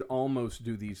 if you could almost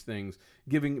do these things,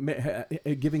 giving her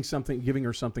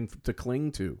something to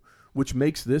cling to, which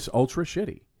makes this ultra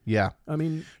shitty. Yeah. I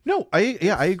mean, no, I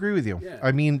agree with you. Yeah.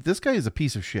 I mean, this guy is a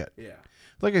piece of shit. Yeah.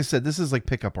 Like I said, this is like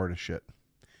pickup artist shit.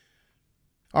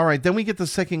 All right, then we get the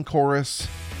second chorus.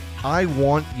 I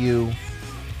want you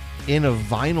in a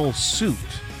vinyl suit.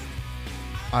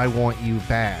 I want you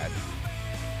bad.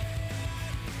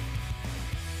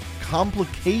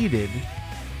 Complicated,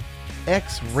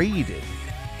 X-rated.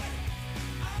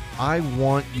 I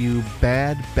want you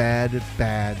bad, bad,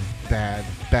 bad, bad,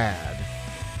 bad.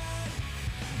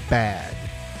 Bad.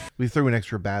 We threw an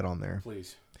extra bad on there.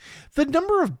 Please. The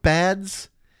number of bads,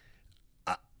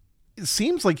 it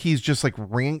seems like he's just like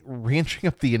ranching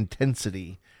up the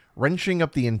intensity. Wrenching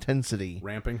up the intensity.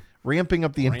 Ramping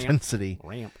up the intensity.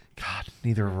 Ramp. God,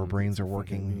 neither of our brains are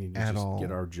working at all. Get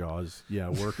our jaws,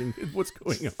 working. What's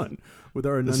going on with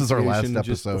our enunciation? This is our last episode.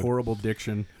 Just horrible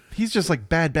diction. He's just like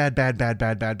bad, bad, bad, bad,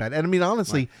 bad, bad, bad. And I mean,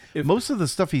 honestly, most of the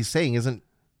stuff he's saying isn't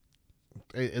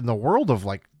in the world of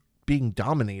like being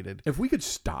dominated. If we could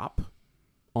stop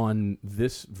on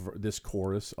this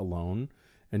chorus alone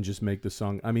and just make the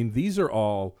song. I mean, these are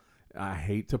all. I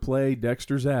hate to play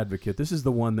Dexter's advocate. This is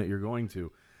the one that you're going to.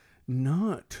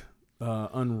 Not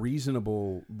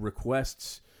unreasonable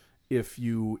requests if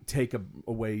you take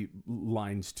away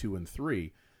lines 2 and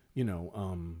 3. You know,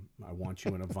 I want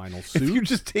you in a vinyl suit. If you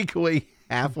just take away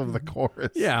half of the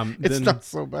chorus, it's not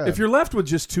so bad. If you're left with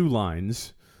just 2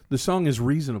 lines, the song is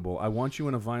reasonable. I want you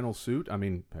in a vinyl suit. I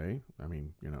mean, hey,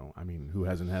 who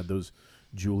hasn't had those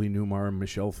Julie Newmar,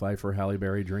 Michelle Pfeiffer, Halle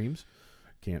Berry dreams?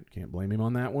 Can't blame him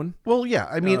on that one. Well, yeah,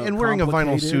 I mean, and wearing a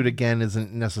vinyl suit again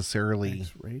isn't necessarily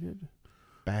X-rated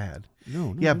bad.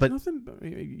 No, yeah, but nothing.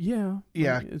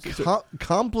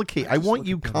 complicate. I want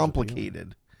you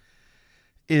complicated.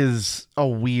 Is a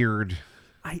weird.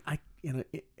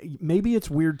 Maybe it's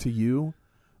weird to you,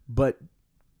 but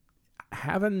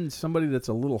having somebody that's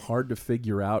a little hard to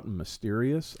figure out and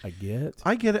mysterious, I get it.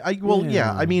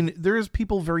 I mean, there's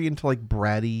people very into like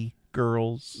bratty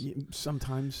girls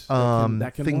sometimes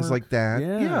that can things work. Like that.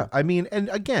 Yeah, I mean, and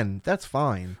again, that's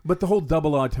fine, but the whole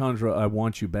double entendre I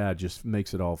want you bad just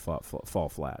makes it all fall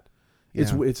flat.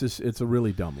 Yeah. It's a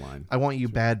really dumb line. I want you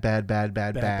bad, bad, bad,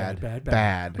 bad, bad, bad,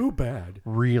 bad. Ooh, bad,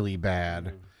 really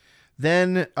bad.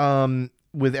 Then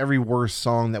with every worst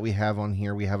song that we have on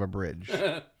here, we have a bridge.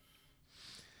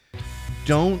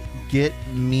 Don't get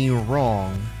me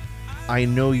wrong, I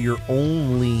know you're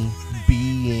only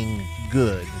being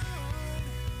good,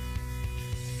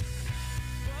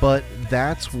 but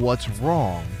that's what's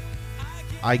wrong.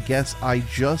 I guess I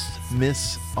just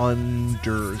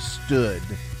misunderstood.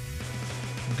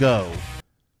 Go.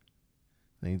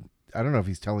 I don't know if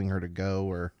he's telling her to go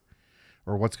or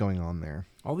what's going on there.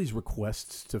 All these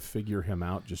requests to figure him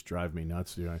out just drive me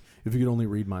nuts, dude. If you could only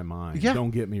read my mind. Yeah.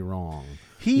 Don't get me wrong.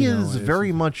 He is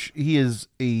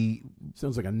a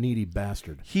sounds like a needy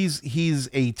bastard. He's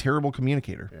a terrible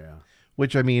communicator. Yeah.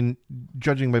 Which, I mean,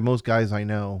 judging by most guys I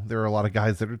know, there are a lot of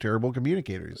guys that are terrible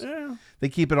communicators. Yeah. They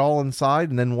keep it all inside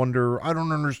and then wonder, I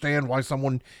don't understand why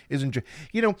someone isn't...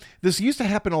 this used to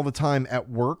happen all the time at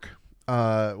work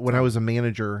when I was a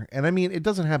manager. And, I mean, it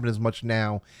doesn't happen as much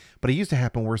now, but it used to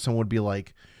happen where someone would be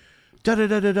like,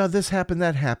 da-da-da-da-da, this happened,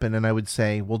 that happened. And I would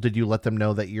say, well, did you let them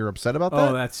know that you're upset about that?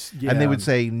 Oh, that's... Yeah. And they would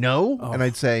say, no. Oh. And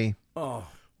I'd say, oh,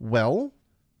 well...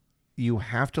 You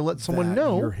have to let someone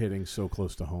know. You're hitting so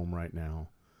close to home right now.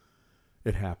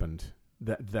 It happened.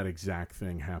 That exact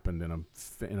thing happened in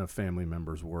a family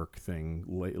member's work thing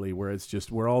lately, where it's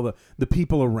just where all the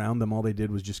people around them, all they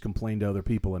did was just complain to other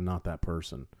people and not that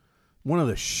person. One of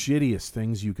the shittiest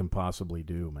things you can possibly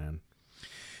do, man.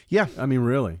 Yeah, I mean,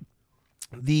 really.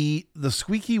 The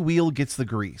squeaky wheel gets the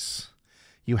grease.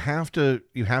 You have to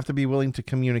be willing to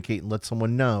communicate and let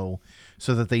someone know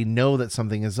so that they know that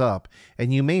something is up.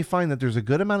 And you may find that there's a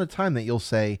good amount of time that you'll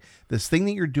say, this thing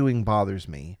that you're doing bothers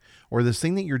me, or this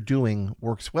thing that you're doing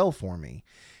works well for me.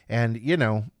 And,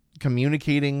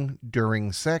 communicating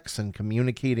during sex and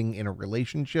communicating in a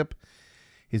relationship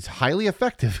is highly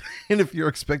effective. And if you're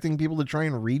expecting people to try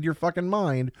and read your fucking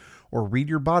mind or read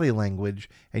your body language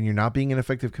and you're not being an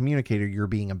effective communicator, you're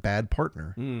being a bad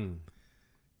partner.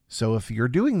 So if you're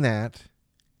doing that,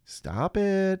 stop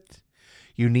it.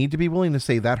 You need to be willing to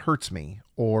say that hurts me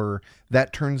or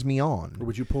that turns me on. Or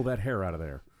would you pull that hair out of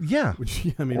there? Yeah.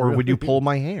 Would you pull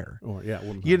my hair? Or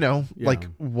like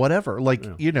whatever. Like,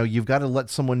 you've got to let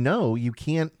someone know. You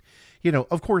can't,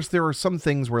 of course there are some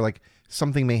things where like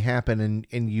something may happen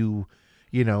and you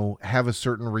have a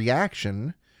certain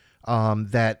reaction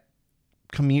that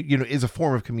is a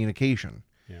form of communication.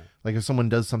 Yeah. Like if someone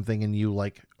does something and you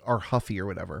like are huffy or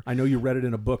whatever. I know you read it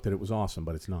in a book that it was awesome,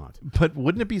 but it's not. But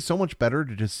wouldn't it be so much better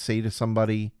to just say to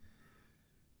somebody,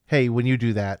 hey, when you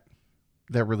do that,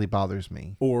 that really bothers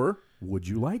me? Or would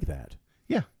you like that?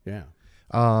 Yeah. Yeah.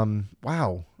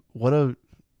 Wow. What a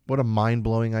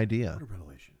mind-blowing idea. What a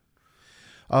revelation.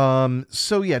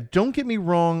 So yeah, don't get me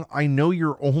wrong. I know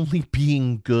you're only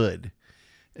being good.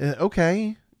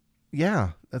 Okay.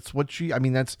 Yeah. That's what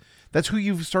that's who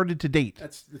you've started to date.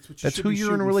 That's what that's who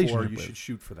you're in a relationship with. You should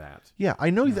shoot for that. Yeah. I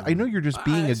know you're just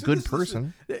being a good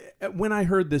person. When I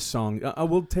heard this song, I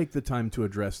will take the time to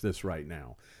address this right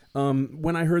now.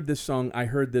 When I heard this song, I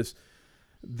heard this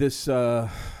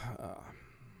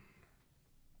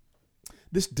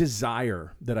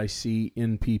desire that I see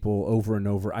in people over and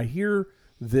over. I hear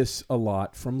this a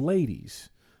lot from ladies.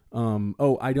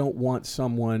 I don't want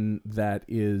someone that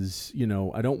is,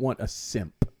 I don't want a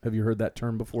simp. Have you heard that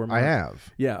term before, Marc? I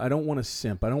have. Yeah, I don't want a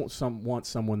simp. I don't want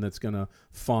someone that's going to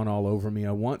fawn all over me.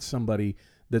 I want somebody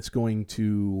that's going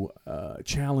to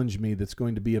challenge me, that's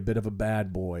going to be a bit of a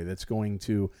bad boy, that's going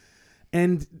to...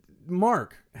 And,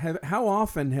 Marc, how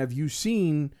often have you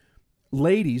seen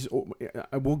ladies...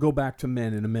 We'll go back to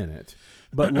men in a minute.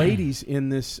 But ladies in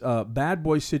this bad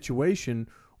boy situation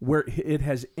where it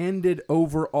has ended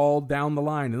overall down the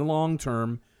line in the long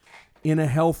term in a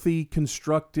healthy,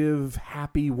 constructive,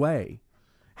 happy way.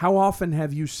 How often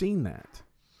have you seen that?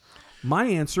 My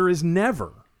answer is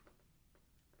never.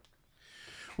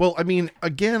 Well, I mean,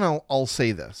 again, I'll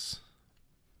say this.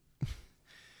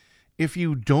 If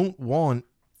you don't want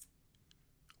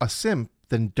a simp,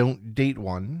 then don't date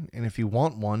one. And if you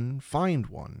want one, find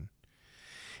one.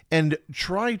 And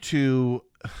try to...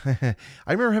 I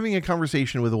remember having a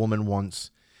conversation with a woman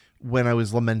once when I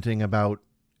was lamenting about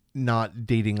not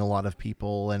dating a lot of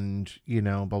people and,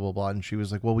 blah, blah, blah. And she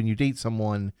was like, well, when you date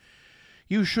someone,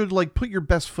 you should like put your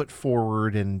best foot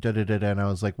forward and da-da-da-da. And I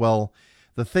was like, well,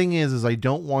 the thing is I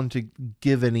don't want to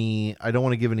give any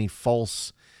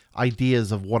false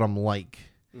ideas of what I'm like.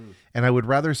 And I would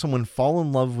rather someone fall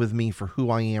in love with me for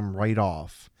who I am right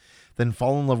off than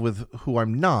fall in love with who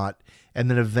I'm not and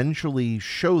then eventually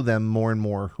show them more and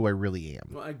more who I really am.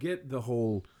 Well, I get the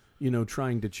whole,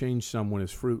 trying to change someone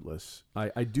is fruitless.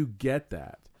 I do get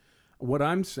that. What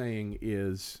I'm saying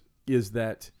is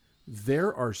that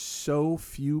there are so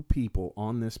few people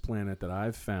on this planet that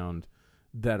I've found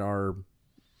that are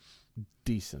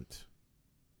decent,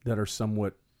 that are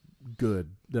somewhat good,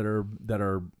 that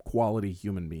are quality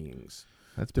human beings.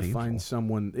 That's to painful. Find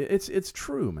someone. It's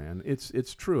true, man.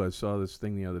 It's true. I saw this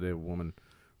thing the other day. A woman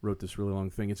wrote this really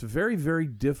long thing. It's very, very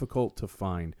difficult to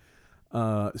find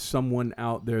someone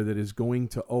out there that is going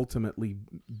to ultimately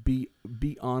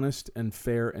be honest and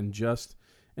fair and just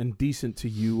and decent to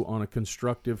you on a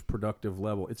constructive, productive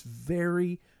level. It's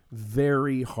very,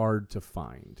 very hard to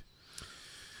find.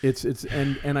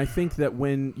 And I think that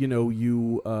when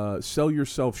you sell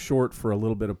yourself short for a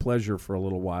little bit of pleasure for a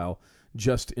little while,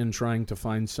 just in trying to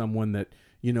find someone that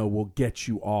will get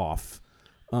you off,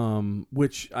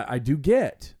 which I do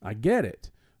get. I get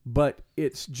it, but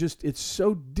it's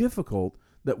so difficult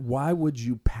that why would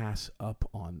you pass up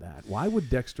on that? Why would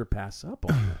Dexter pass up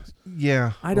on this?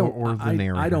 Yeah, I don't. Or the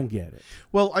narrator. I don't get it.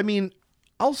 Well, I mean,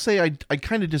 I'll say I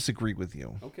kind of disagree with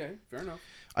you. Okay, fair enough.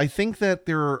 I think that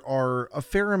there are a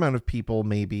fair amount of people,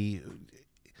 maybe.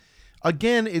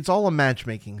 Again, it's all a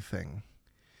matchmaking thing.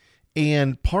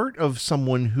 And part of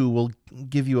someone who will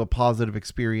give you a positive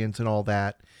experience and all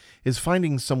that is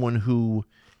finding someone who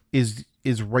is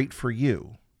right for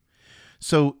you.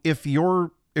 So if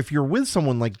you're with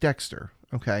someone like Dexter,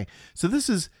 okay, so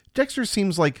Dexter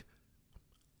seems like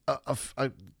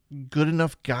a good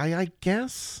enough guy, I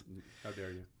guess. How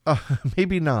dare you?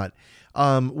 Maybe not.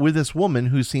 With this woman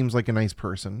who seems like a nice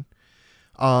person,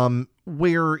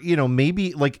 where,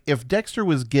 maybe like if Dexter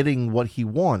was getting what he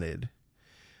wanted,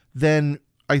 then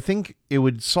I think it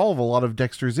would solve a lot of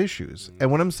Dexter's issues. Mm-hmm.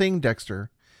 And when I'm saying Dexter,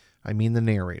 I mean the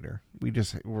narrator.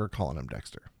 We're calling him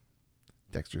Dexter.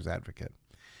 Dexter's advocate.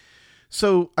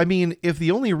 So, I mean, if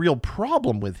the only real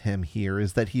problem with him here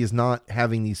is that he is not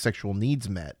having these sexual needs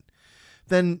met,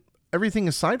 then everything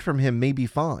aside from him may be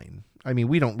fine. I mean,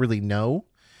 we don't really know.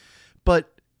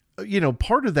 But,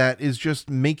 part of that is just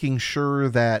making sure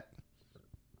that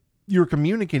you're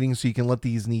communicating so you can let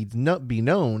these needs be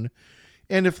known.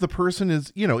 And if the person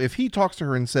is, if he talks to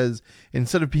her and says,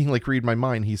 instead of being like, read my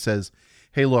mind, he says,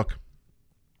 hey, look,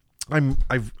 I'm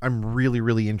really,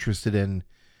 really interested in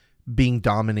being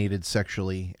dominated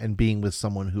sexually and being with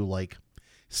someone who like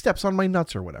steps on my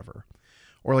nuts or whatever,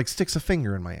 or like sticks a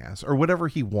finger in my ass or whatever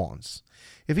he wants.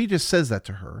 If he just says that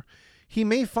to her, he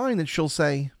may find that she'll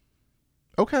say,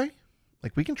 okay,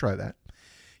 Like, we can try that.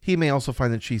 He may also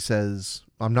find that she says,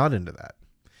 I'm not into that.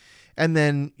 And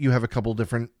then you have a couple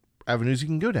different avenues you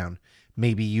can go down.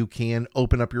 Maybe you can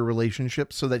open up your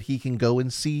relationship so that he can go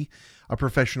and see a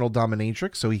professional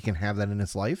dominatrix so he can have that in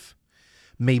his life.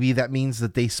 Maybe that means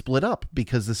that they split up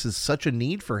because this is such a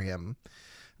need for him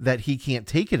that he can't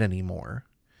take it anymore.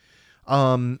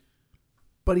 But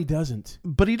he doesn't.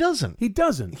 He doesn't.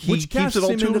 He Which keeps it all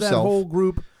to into himself. That whole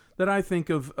group that I think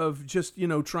of just,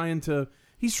 he's trying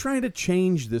to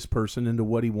change this person into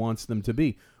what he wants them to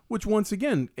be, which once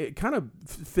again, it kind of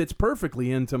fits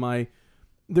perfectly into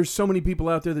there's so many people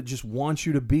out there that just want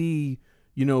you to be,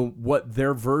 what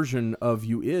their version of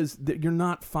you is, that you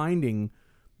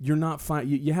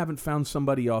haven't found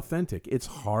somebody authentic. It's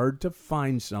hard to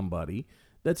find somebody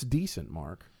that's decent,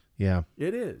 Mark. Yeah.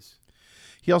 It is.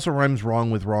 He also rhymes wrong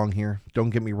with wrong here.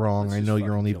 Don't get me wrong. I know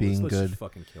you're only being Let's good. Just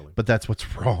fucking kill him. But that's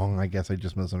what's wrong. I guess I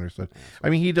just misunderstood. I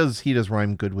mean, he does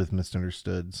rhyme good with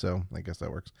misunderstood, so I guess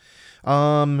that works.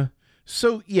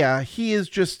 So yeah, he is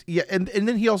just, and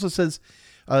then he also says,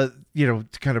 to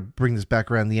kind of bring this back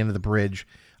around the end of the bridge,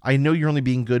 I know you're only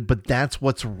being good, but that's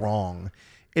what's wrong.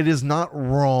 It is not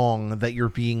wrong that you're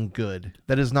being good.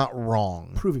 That is not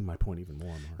wrong. Proving my point even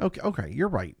more, Mark. Okay, you're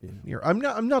right. Yeah. I'm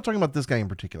not talking about this guy in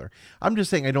particular. I'm just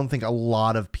saying I don't think a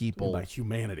lot of people about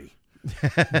humanity.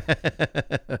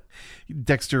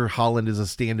 Dexter Holland is a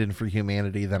stand-in for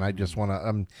humanity. Then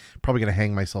I'm probably gonna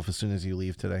hang myself as soon as you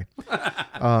leave today.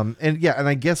 And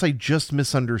I guess I just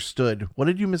misunderstood. What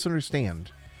did you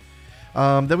misunderstand?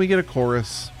 Then we get a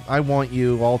chorus. I want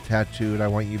you all tattooed. I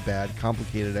want you bad,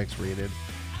 complicated, X-rated.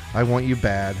 I want you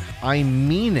bad. I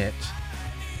mean it.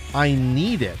 I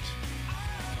need it.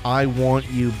 I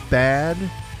want you bad,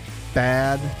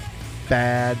 bad,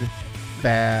 bad,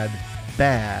 bad,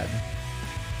 bad,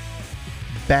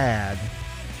 bad.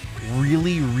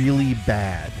 Really, really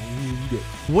bad.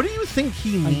 What do you think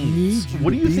he means?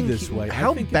 What do you think this way?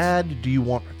 How bad do you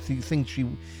want? Do you think she?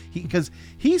 Because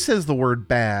he says the word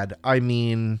bad. I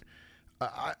mean,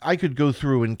 I could go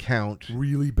through and count.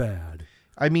 Really bad.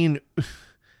 I mean,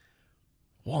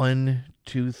 1,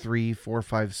 2, 3, 4,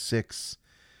 5, 6,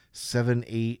 7,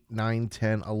 8, 9,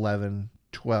 10, 11,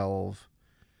 12,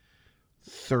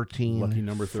 13, lucky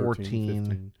number 13,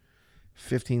 14,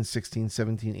 15, 16,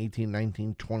 17, 18,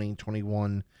 19, 20,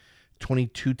 21,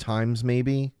 22 times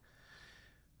maybe.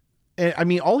 And, I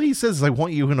mean, all he says is, I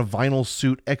want you in a vinyl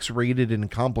suit, X-rated and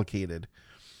complicated.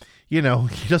 He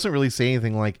doesn't really say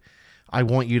anything like, I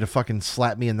want you to fucking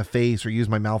slap me in the face or use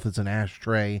my mouth as an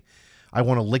ashtray. I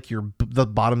want to lick the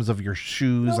bottoms of your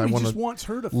shoes. No, I want just wants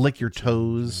her to lick your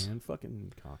toes. Man,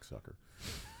 fucking cocksucker.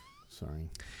 Sorry.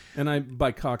 And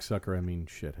by cocksucker, I mean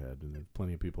shithead. And there's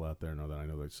plenty of people out there know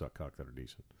they suck cock that are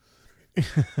decent.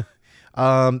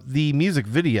 The music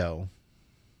video,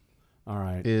 all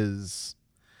right, is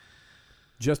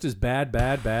just as bad.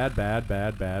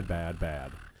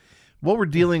 What we're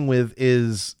dealing with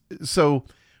is, so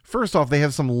first off, they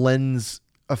have some lens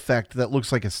effect that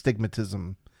looks like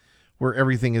astigmatism, where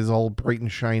everything is all bright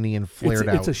and shiny and flared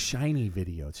out. It's a shiny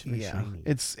video. It's very shiny.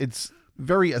 It's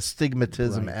very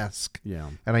astigmatism-esque. Right. Yeah.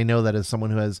 And I know that as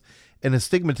someone who has an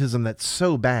astigmatism that's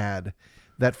so bad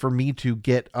that for me to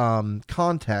get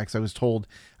contacts, I was told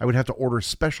I would have to order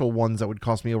special ones that would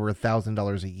cost me over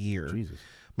 $1,000 a year. Jesus.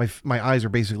 My eyes are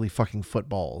basically fucking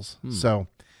footballs. So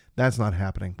that's not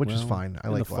happening, which is fine. I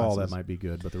like in the fall glasses. that might be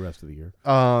good, but the rest of the year.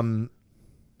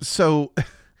 So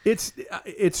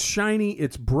it's shiny,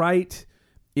 it's bright.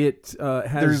 It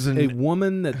has a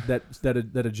woman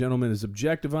that a gentleman is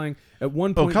objectifying. At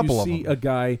one point, you see a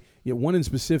guy, one in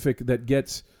specific that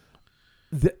gets.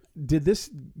 Did this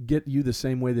get you the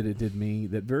same way that it did me?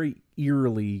 That very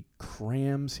eerily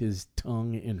crams his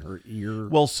tongue in her ear.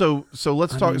 Well, so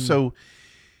let's talk. So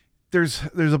there's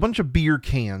a bunch of beer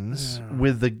cans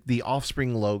with the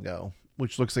Offspring logo,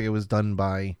 which looks like it was done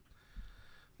by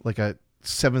like a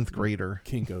 7th grader,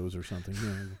 Kinkos or something.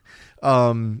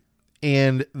 Yeah.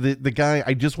 And the guy,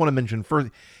 I just want to mention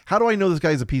first, how do I know this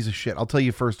guy's a piece of shit? I'll tell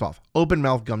you first off, open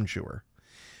mouth gum chewer.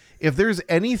 If there's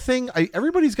anything,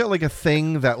 everybody's got like a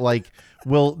thing that like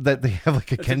that they have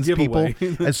like against people.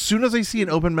 As soon as I see an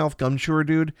open mouth gum chewer,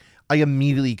 dude, I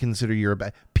immediately consider you're a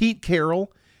bad. Pete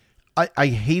Carroll, I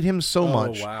hate him so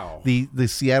much. Wow. The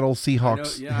Seattle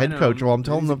Seahawks head coach. Well, I'm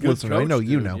telling the listener, I know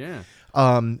you know. Yeah.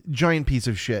 Giant piece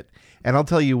of shit. And I'll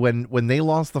tell you, when they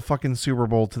lost the fucking Super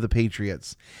Bowl to the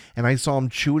Patriots, and I saw him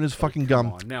chewing his fucking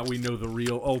gum. Now we know the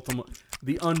real ultimate,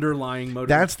 the underlying motive.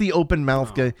 That's the open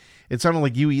mouth guy. It sounded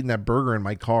like you eating that burger in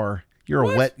my car.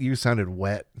 You sounded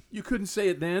wet. You couldn't say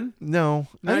it then? No.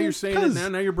 Now you're saying it now.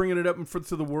 Now you're bringing it up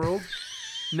to the world.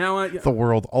 Now the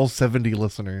world, all 70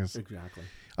 listeners. Exactly.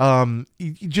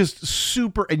 Just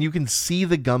super, and you can see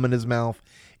the gum in his mouth.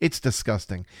 It's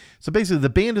disgusting. So basically, the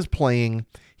band is playing.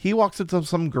 He walks up to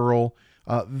some girl,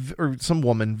 or some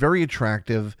woman, very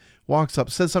attractive, walks up,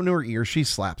 says something to her ear. She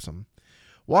slaps him.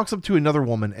 Walks up to another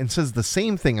woman and says the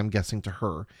same thing, I'm guessing, to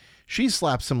her. She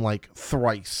slaps him like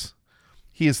thrice.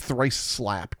 He is thrice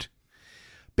slapped.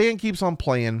 Band keeps on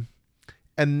playing.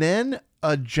 And then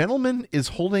a gentleman is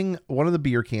holding one of the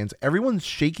beer cans. Everyone's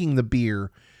shaking the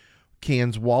beer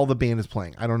cans while the band is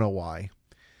playing. I don't know why.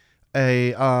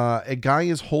 A guy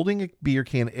is holding a beer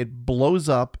can. It blows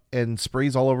up and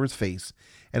sprays all over his face.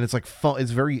 And it's like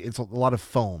it's a lot of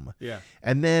foam. Yeah.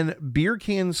 And then beer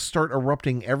cans start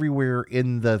erupting everywhere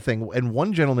in the thing. And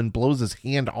one gentleman blows his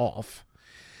hand off.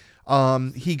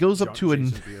 He goes up to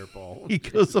he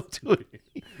goes up to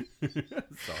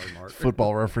Sorry, Mark.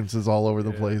 Football references all over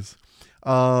the place.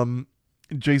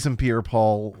 Jason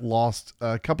Pierre-Paul lost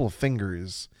a couple of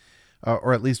fingers,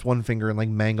 or at least one finger, and like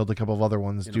mangled a couple of other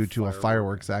ones due to a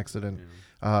fireworks accident,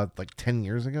 like 7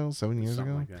 years ago.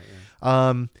 Like that,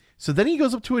 yeah. So then he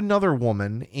goes up to another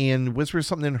woman and whispers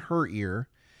something in her ear,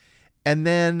 and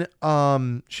then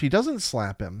she doesn't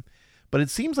slap him, but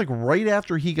it seems like right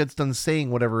after he gets done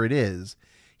saying whatever it is,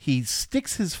 he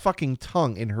sticks his fucking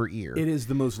tongue in her ear. It is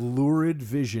the most lurid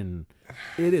vision.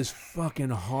 It is fucking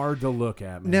hard to look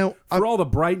at, man. Now, for all the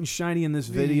bright and shiny in this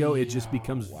video, it just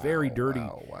becomes very dirty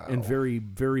and very,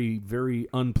 very, very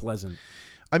unpleasant.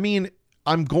 I mean,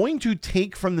 I'm going to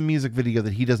take from the music video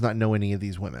that he does not know any of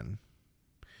these women.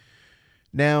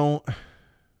 Now,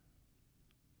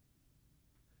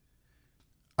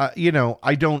 I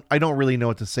don't really know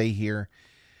what to say here.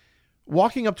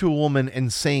 Walking up to a woman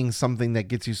and saying something that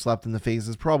gets you slapped in the face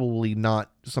is probably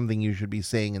not something you should be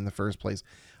saying in the first place.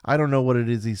 I don't know what it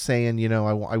is he's saying.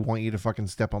 I want you to fucking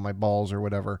step on my balls or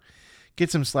whatever.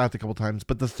 Gets him slapped a couple times.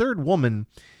 But the third woman,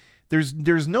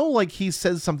 there's no like he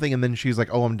says something and then she's like,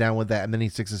 oh, I'm down with that. And then he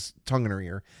sticks his tongue in her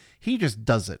ear. He just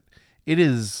does it. It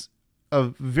is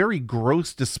a very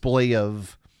gross display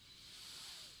of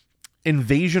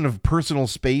invasion of personal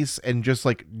space and just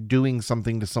like doing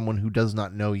something to someone who does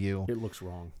not know you. It looks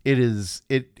wrong. It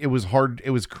was hard. It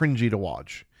was cringy to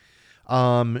watch.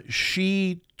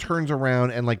 She turns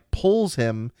around and like pulls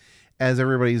him as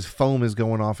everybody's foam is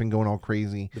going off and going all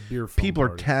crazy. The beer foam People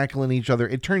party. are tackling each other.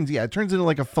 It turns into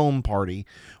like a foam party,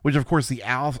 which of course the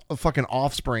fucking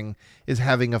Offspring is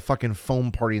having a fucking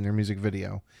foam party in their music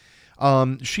video.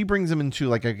 She brings him into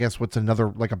like, I guess what's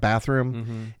another, like a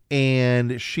bathroom,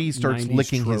 and she starts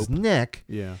licking his neck.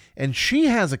 Yeah. And she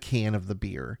has a can of the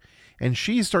beer and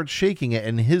she starts shaking it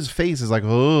and his face is like,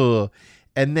 oh,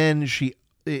 and then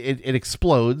it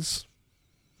explodes.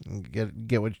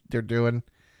 Get what they're doing.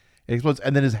 It explodes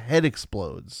and then his head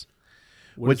explodes,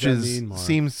 which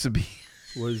seems to be.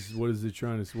 What is it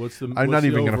trying to? I'm not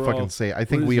even going to fucking say. I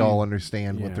think we all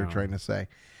understand what they're trying to say.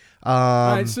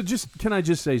 All right, so can I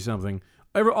just say something?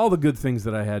 All the good things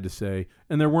that I had to say,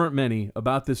 and there weren't many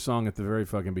about this song at the very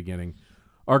fucking beginning,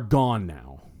 are gone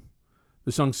now.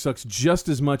 The song sucks just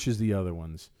as much as the other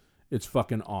ones. It's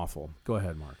fucking awful. Go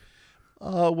ahead, Mark.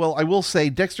 Well, I will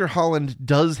say Dexter Holland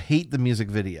does hate the music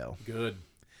video. Good.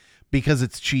 Because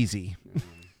it's cheesy.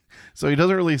 So he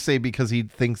doesn't really say because he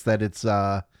thinks that it's...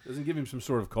 Doesn't give him some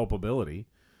sort of culpability.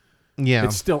 Yeah.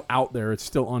 It's still out there. It's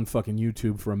still on fucking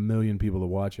YouTube for 1 million people to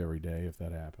watch every day if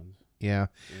that happens. Yeah.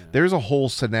 There's a whole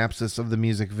synopsis of the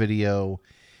music video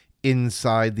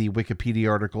inside the Wikipedia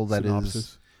article that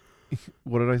is...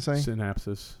 What did I say?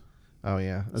 Synopsis. Oh,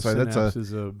 yeah. Sorry,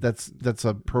 that's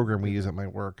a program we use at my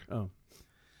work. Oh.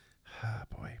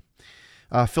 Boy.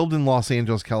 Filmed in Los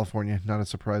Angeles, California. Not a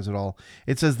surprise at all.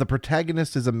 It says the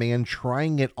protagonist is a man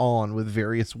trying it on with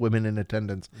various women in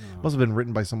attendance. Oh. Must have been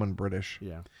written by someone British.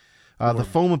 Yeah. The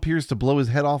foam appears to blow his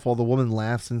head off while the woman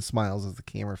laughs and smiles as the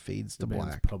camera fades to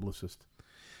black. Publicist.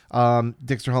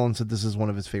 Dexter Holland said this is one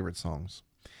of his favorite songs.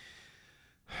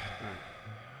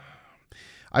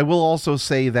 I will also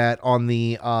say that on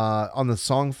the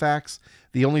song facts,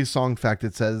 the only song fact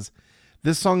it says,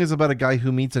 this song is about a guy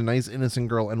who meets a nice innocent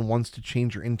girl and wants to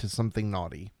change her into something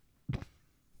naughty.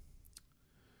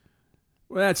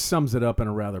 Well, that sums it up in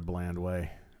a rather bland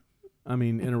way. I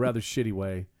mean, in a rather shitty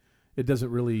way. It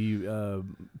doesn't really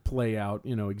play out,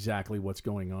 exactly what's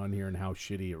going on here and how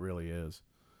shitty it really is.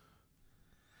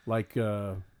 Like,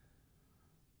 Hitler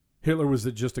was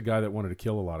just a guy that wanted to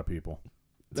kill a lot of people.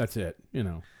 That's it,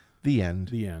 The end.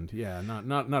 The end. Yeah,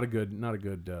 not a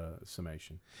good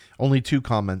summation. Only 2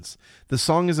 comments. The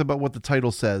song is about what the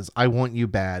title says. I want you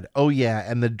bad. Oh yeah,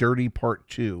 and the dirty part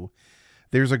too.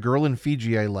 There's a girl in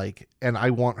Fiji I like, and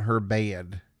I want her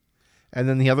bad. And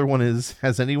then the other one is,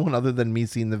 has anyone other than me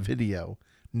seen the video?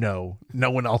 No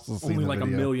one else has seen the video. Only like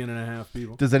 1.5 million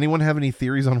people. Does anyone have any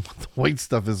theories on what the white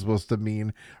stuff is supposed to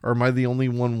mean? Or am I the only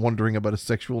one wondering about a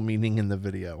sexual meaning in the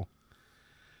video?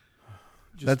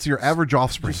 That's your average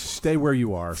Offspring. Just stay where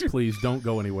you are. Please don't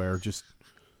go anywhere. Just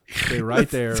stay right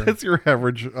there. That's your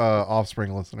average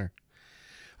Offspring listener.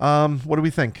 What do we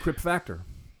think? Crypt Factor.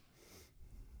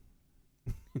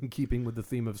 In keeping with the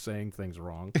theme of saying things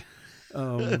wrong.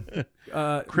 Crypt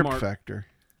Marc, Factor.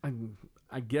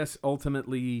 I guess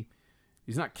ultimately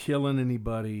he's not killing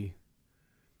anybody.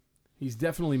 He's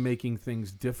definitely making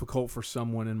things difficult for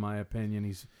someone, in my opinion.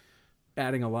 He's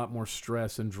adding a lot more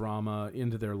stress and drama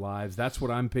into their lives. That's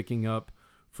what I'm picking up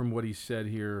from what he said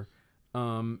here.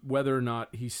 Whether or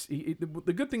not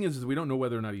the good thing is we don't know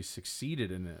whether or not he's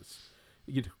succeeded in this.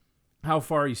 How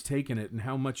far he's taken it and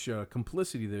how much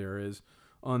complicity there is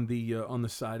on the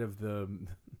side of the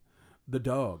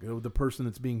dog, the person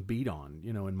that's being beat on,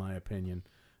 in my opinion.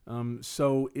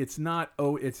 So it's not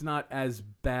as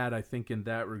bad, I think, in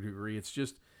that degree. It's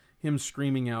just him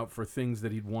screaming out for things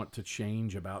that he'd want to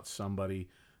change about somebody,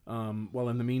 while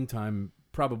in the meantime,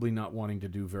 probably not wanting to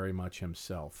do very much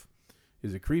himself.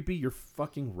 Is it creepy? You're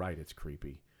fucking right, it's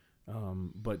creepy.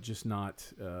 But just not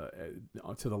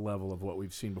to the level of what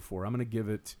we've seen before. I'm going to give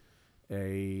it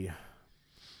a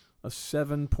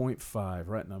 7.5,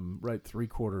 right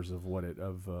 3/4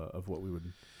 of what we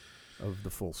would of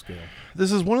the full scale.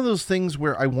 This is one of those things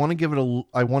where I want to give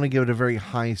it a very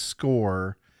high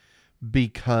score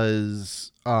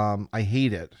because I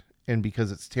hate it and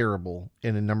because it's terrible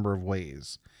in a number of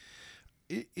ways.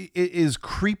 Is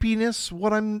creepiness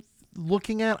what I'm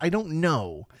looking at? I don't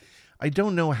know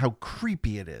how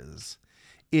creepy it is.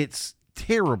 It's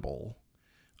terrible.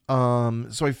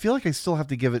 So I feel like I still have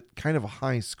to give it kind of a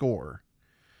high score.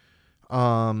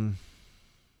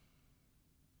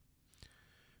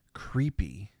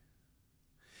 Creepy.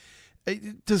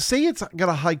 To say it's got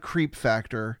a high creep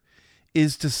factor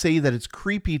is to say that it's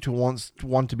creepy to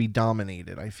want to be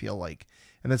dominated, I feel like.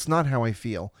 And that's not how I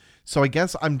feel. So I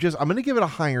guess I'm going to give it a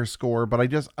higher score, but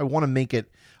I want to make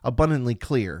it abundantly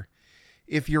clear.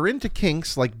 If you're into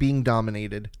kinks like being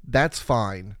dominated, that's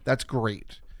fine. That's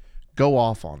great. Go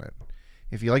off on it.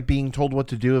 If you like being told what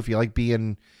to do, if you like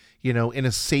being, in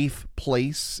a safe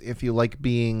place, if you like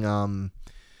being,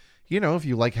 if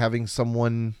you like having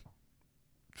someone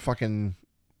fucking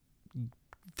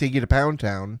take you to Pound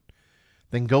Town,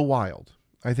 then go wild.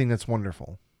 I think that's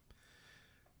wonderful.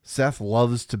 Seth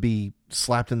loves to be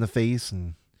slapped in the face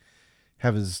and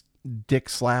have his dick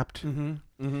slapped.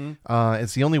 Mm-hmm. Mm-hmm.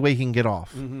 It's the only way he can get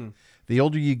off. Mm-hmm. The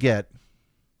older you get,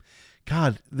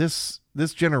 God, this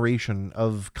generation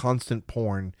of constant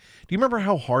porn. Do you remember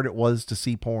how hard it was to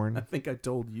see porn? I think I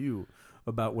told you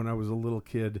about when I was a little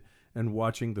kid and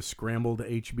watching the scrambled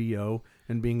HBO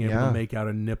and being able to make out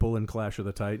a nipple in Clash of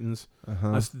the Titans.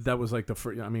 Uh-huh. That was like the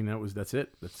first. I mean, that's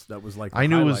it. That was like the I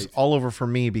knew highlight. It was all over for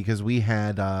me because we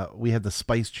had the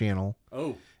Spice Channel.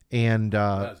 Oh, and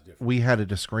we had a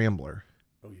Descrambler.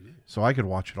 Oh, you did. So I could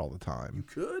watch it all the time. You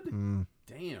could? Mm.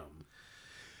 Damn.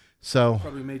 So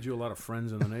probably made you a lot of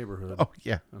friends in the neighborhood. Oh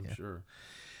yeah, I'm sure.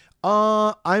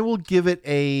 I will give it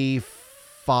a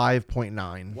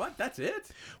 5.9. What? That's it?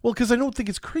 Well, because I don't think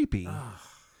it's creepy.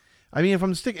 I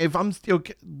mean,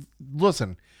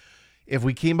 listen, if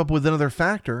we came up with another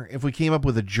factor, if we came up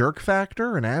with a jerk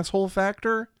factor, an asshole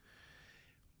factor,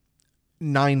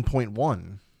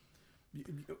 9.1.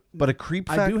 But a creep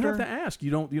factor. I do have to ask. You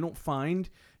don't find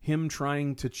him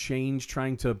trying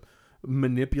to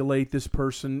manipulate this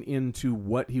person into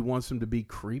what he wants them to be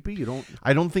creepy? You don't.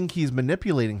 I don't think he's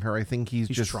manipulating her. I think he's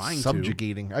just trying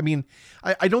subjugating. To. I mean,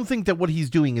 I don't think that what he's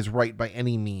doing is right by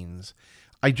any means.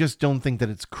 I just don't think that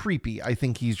it's creepy. I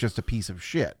think he's just a piece of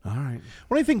shit. All right.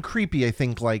 When I think creepy, I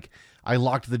think like I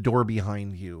locked the door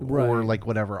behind you, right, or like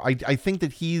whatever. I think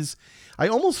that I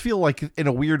almost feel like in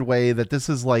a weird way that this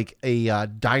is like a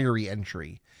diary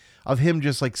entry of him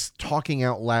just like talking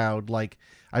out loud. Like,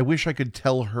 I wish I could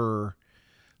tell her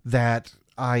that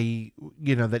I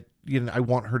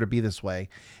want her to be this way.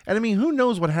 And I mean, who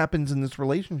knows what happens in this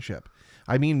relationship?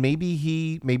 I mean,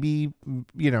 maybe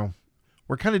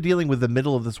we're kind of dealing with the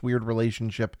middle of this weird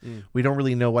relationship. We don't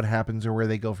really know what happens or where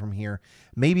they go from here.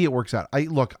 Maybe it works out.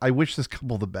 I wish this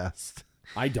couple the best.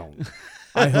 I don't.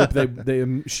 I hope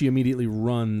she immediately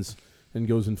runs and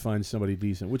goes and finds somebody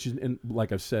decent, which is, and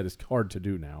like I've said, is hard to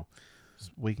do now.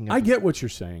 Waking up. I get what you're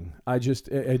saying. I just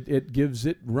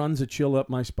it runs a chill up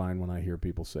my spine when I hear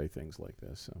people say things like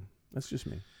this. So that's just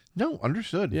me. No,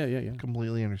 understood. Yeah.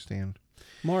 Completely understand.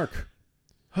 Marc,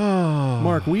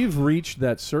 Mark, we've reached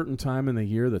that certain time in the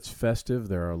year that's festive.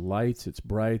 There are lights. It's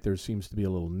bright. There seems to be a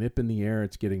little nip in the air.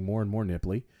 It's getting more and more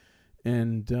nipply.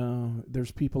 And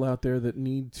there's people out there that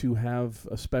need to have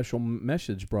a special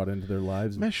message brought into their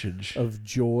lives. Message of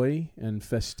joy and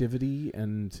festivity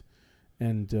and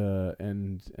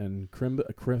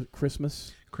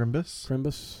Christmas.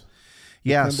 Crimbus.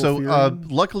 Yeah, so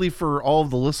luckily for all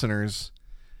of the listeners,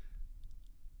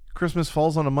 Christmas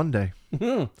falls on a Monday.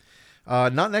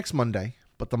 Not next Monday,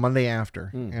 but the Monday after.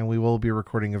 And we will be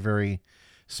recording a very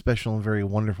special and very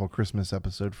wonderful Christmas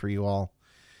episode for you all.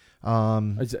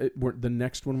 The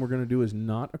next one we're going to do is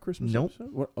not a Christmas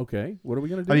episode? What are we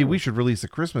going to do? I mean, we should release a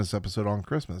Christmas episode on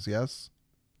Christmas, yes?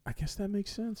 I guess that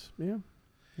makes sense, yeah.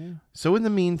 So in the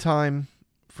meantime,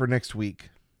 for next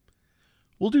week,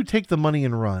 we'll do Take the Money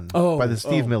and Run by the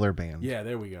Steve Miller Band. Yeah,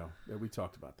 there we go. We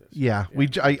talked about this. Yeah.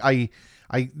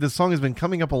 The song has been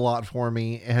coming up a lot for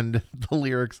me, and the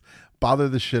lyrics bother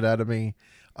the shit out of me.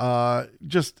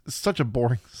 Just such a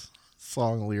boring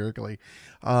song lyrically.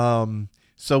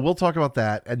 So we'll talk about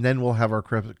that, and then we'll have our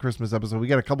Christmas episode. We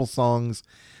got a couple songs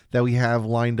that we have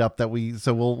lined up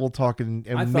so we'll talk and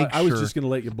make sure. I was just going to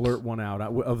let you blurt one out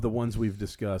of the ones we've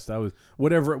discussed. I was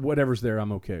whatever's there,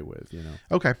 I'm okay with.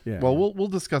 Okay. Yeah. Well, we'll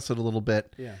discuss it a little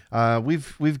bit. Yeah.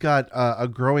 We've got a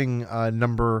growing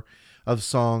number of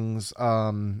songs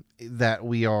that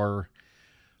we are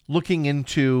looking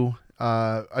into.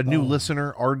 A new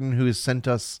listener, Arden, who has sent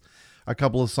us a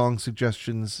couple of song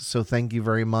suggestions. So thank you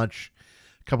very much.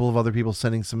 A couple of other people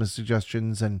sending some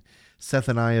suggestions, and Seth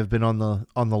and I have been on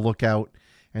the lookout,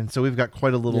 and so we've got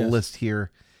quite a little list here.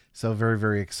 So very,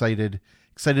 very excited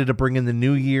to bring in the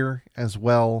new year as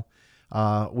well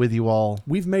with you all.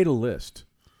 We've made a list.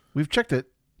 We've checked it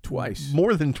twice,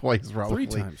 more than twice, probably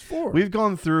 3 times, 4. We've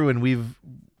gone through and we've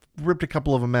ripped a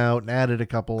couple of them out and added a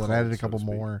couple and added a couple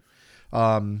more.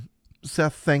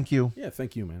 Seth, thank you. Yeah,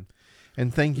 thank you, man.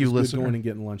 And thank you, listener. Good going and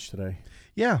getting lunch today.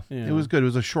 Yeah, it was good. It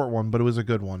was a short one, but it was a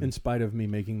good one. In spite of me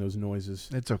making those noises.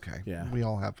 It's okay. Yeah. We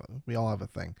all have a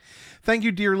thing. Thank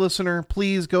you, dear listener.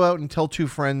 Please go out and tell 2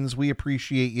 friends. We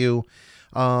appreciate you.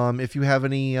 If you have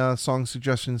any song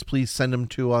suggestions, please send them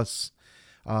to us.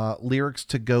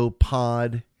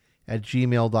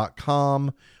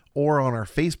 lyricstogopod@gmail.com or on our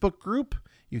Facebook group.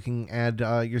 You can add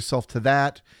yourself to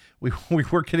that. We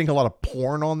were getting a lot of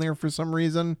porn on there for some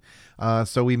reason.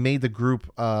 So we made the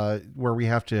group where we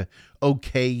have to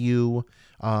okay you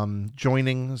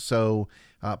joining. So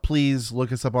please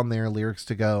look us up on there, Lyrics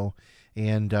to Go.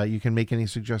 And you can make any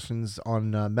suggestions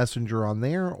on Messenger on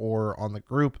there or on the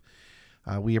group.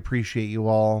 We appreciate you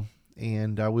all.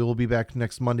 And we will be back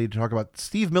next Monday to talk about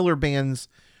Steve Miller Band's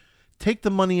Take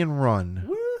the Money and Run.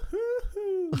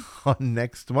 Woo-hoo-hoo. On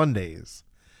next Monday's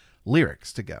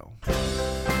Lyrics to Go.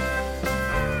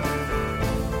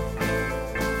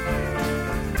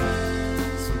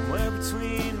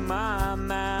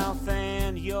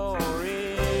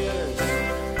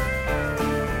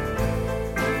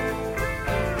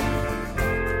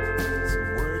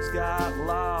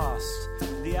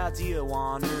 Idea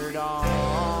wandered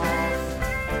off.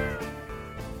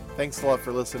 Thanks a lot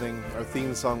for listening. Our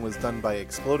theme song was done by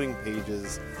Exploding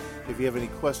Pages. If you have any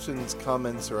questions,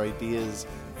 comments, or ideas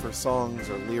for songs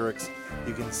or lyrics,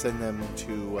 you can send them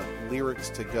to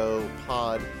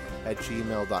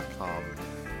lyricstogopod@gmail.com.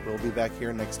 We'll be back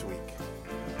here next week.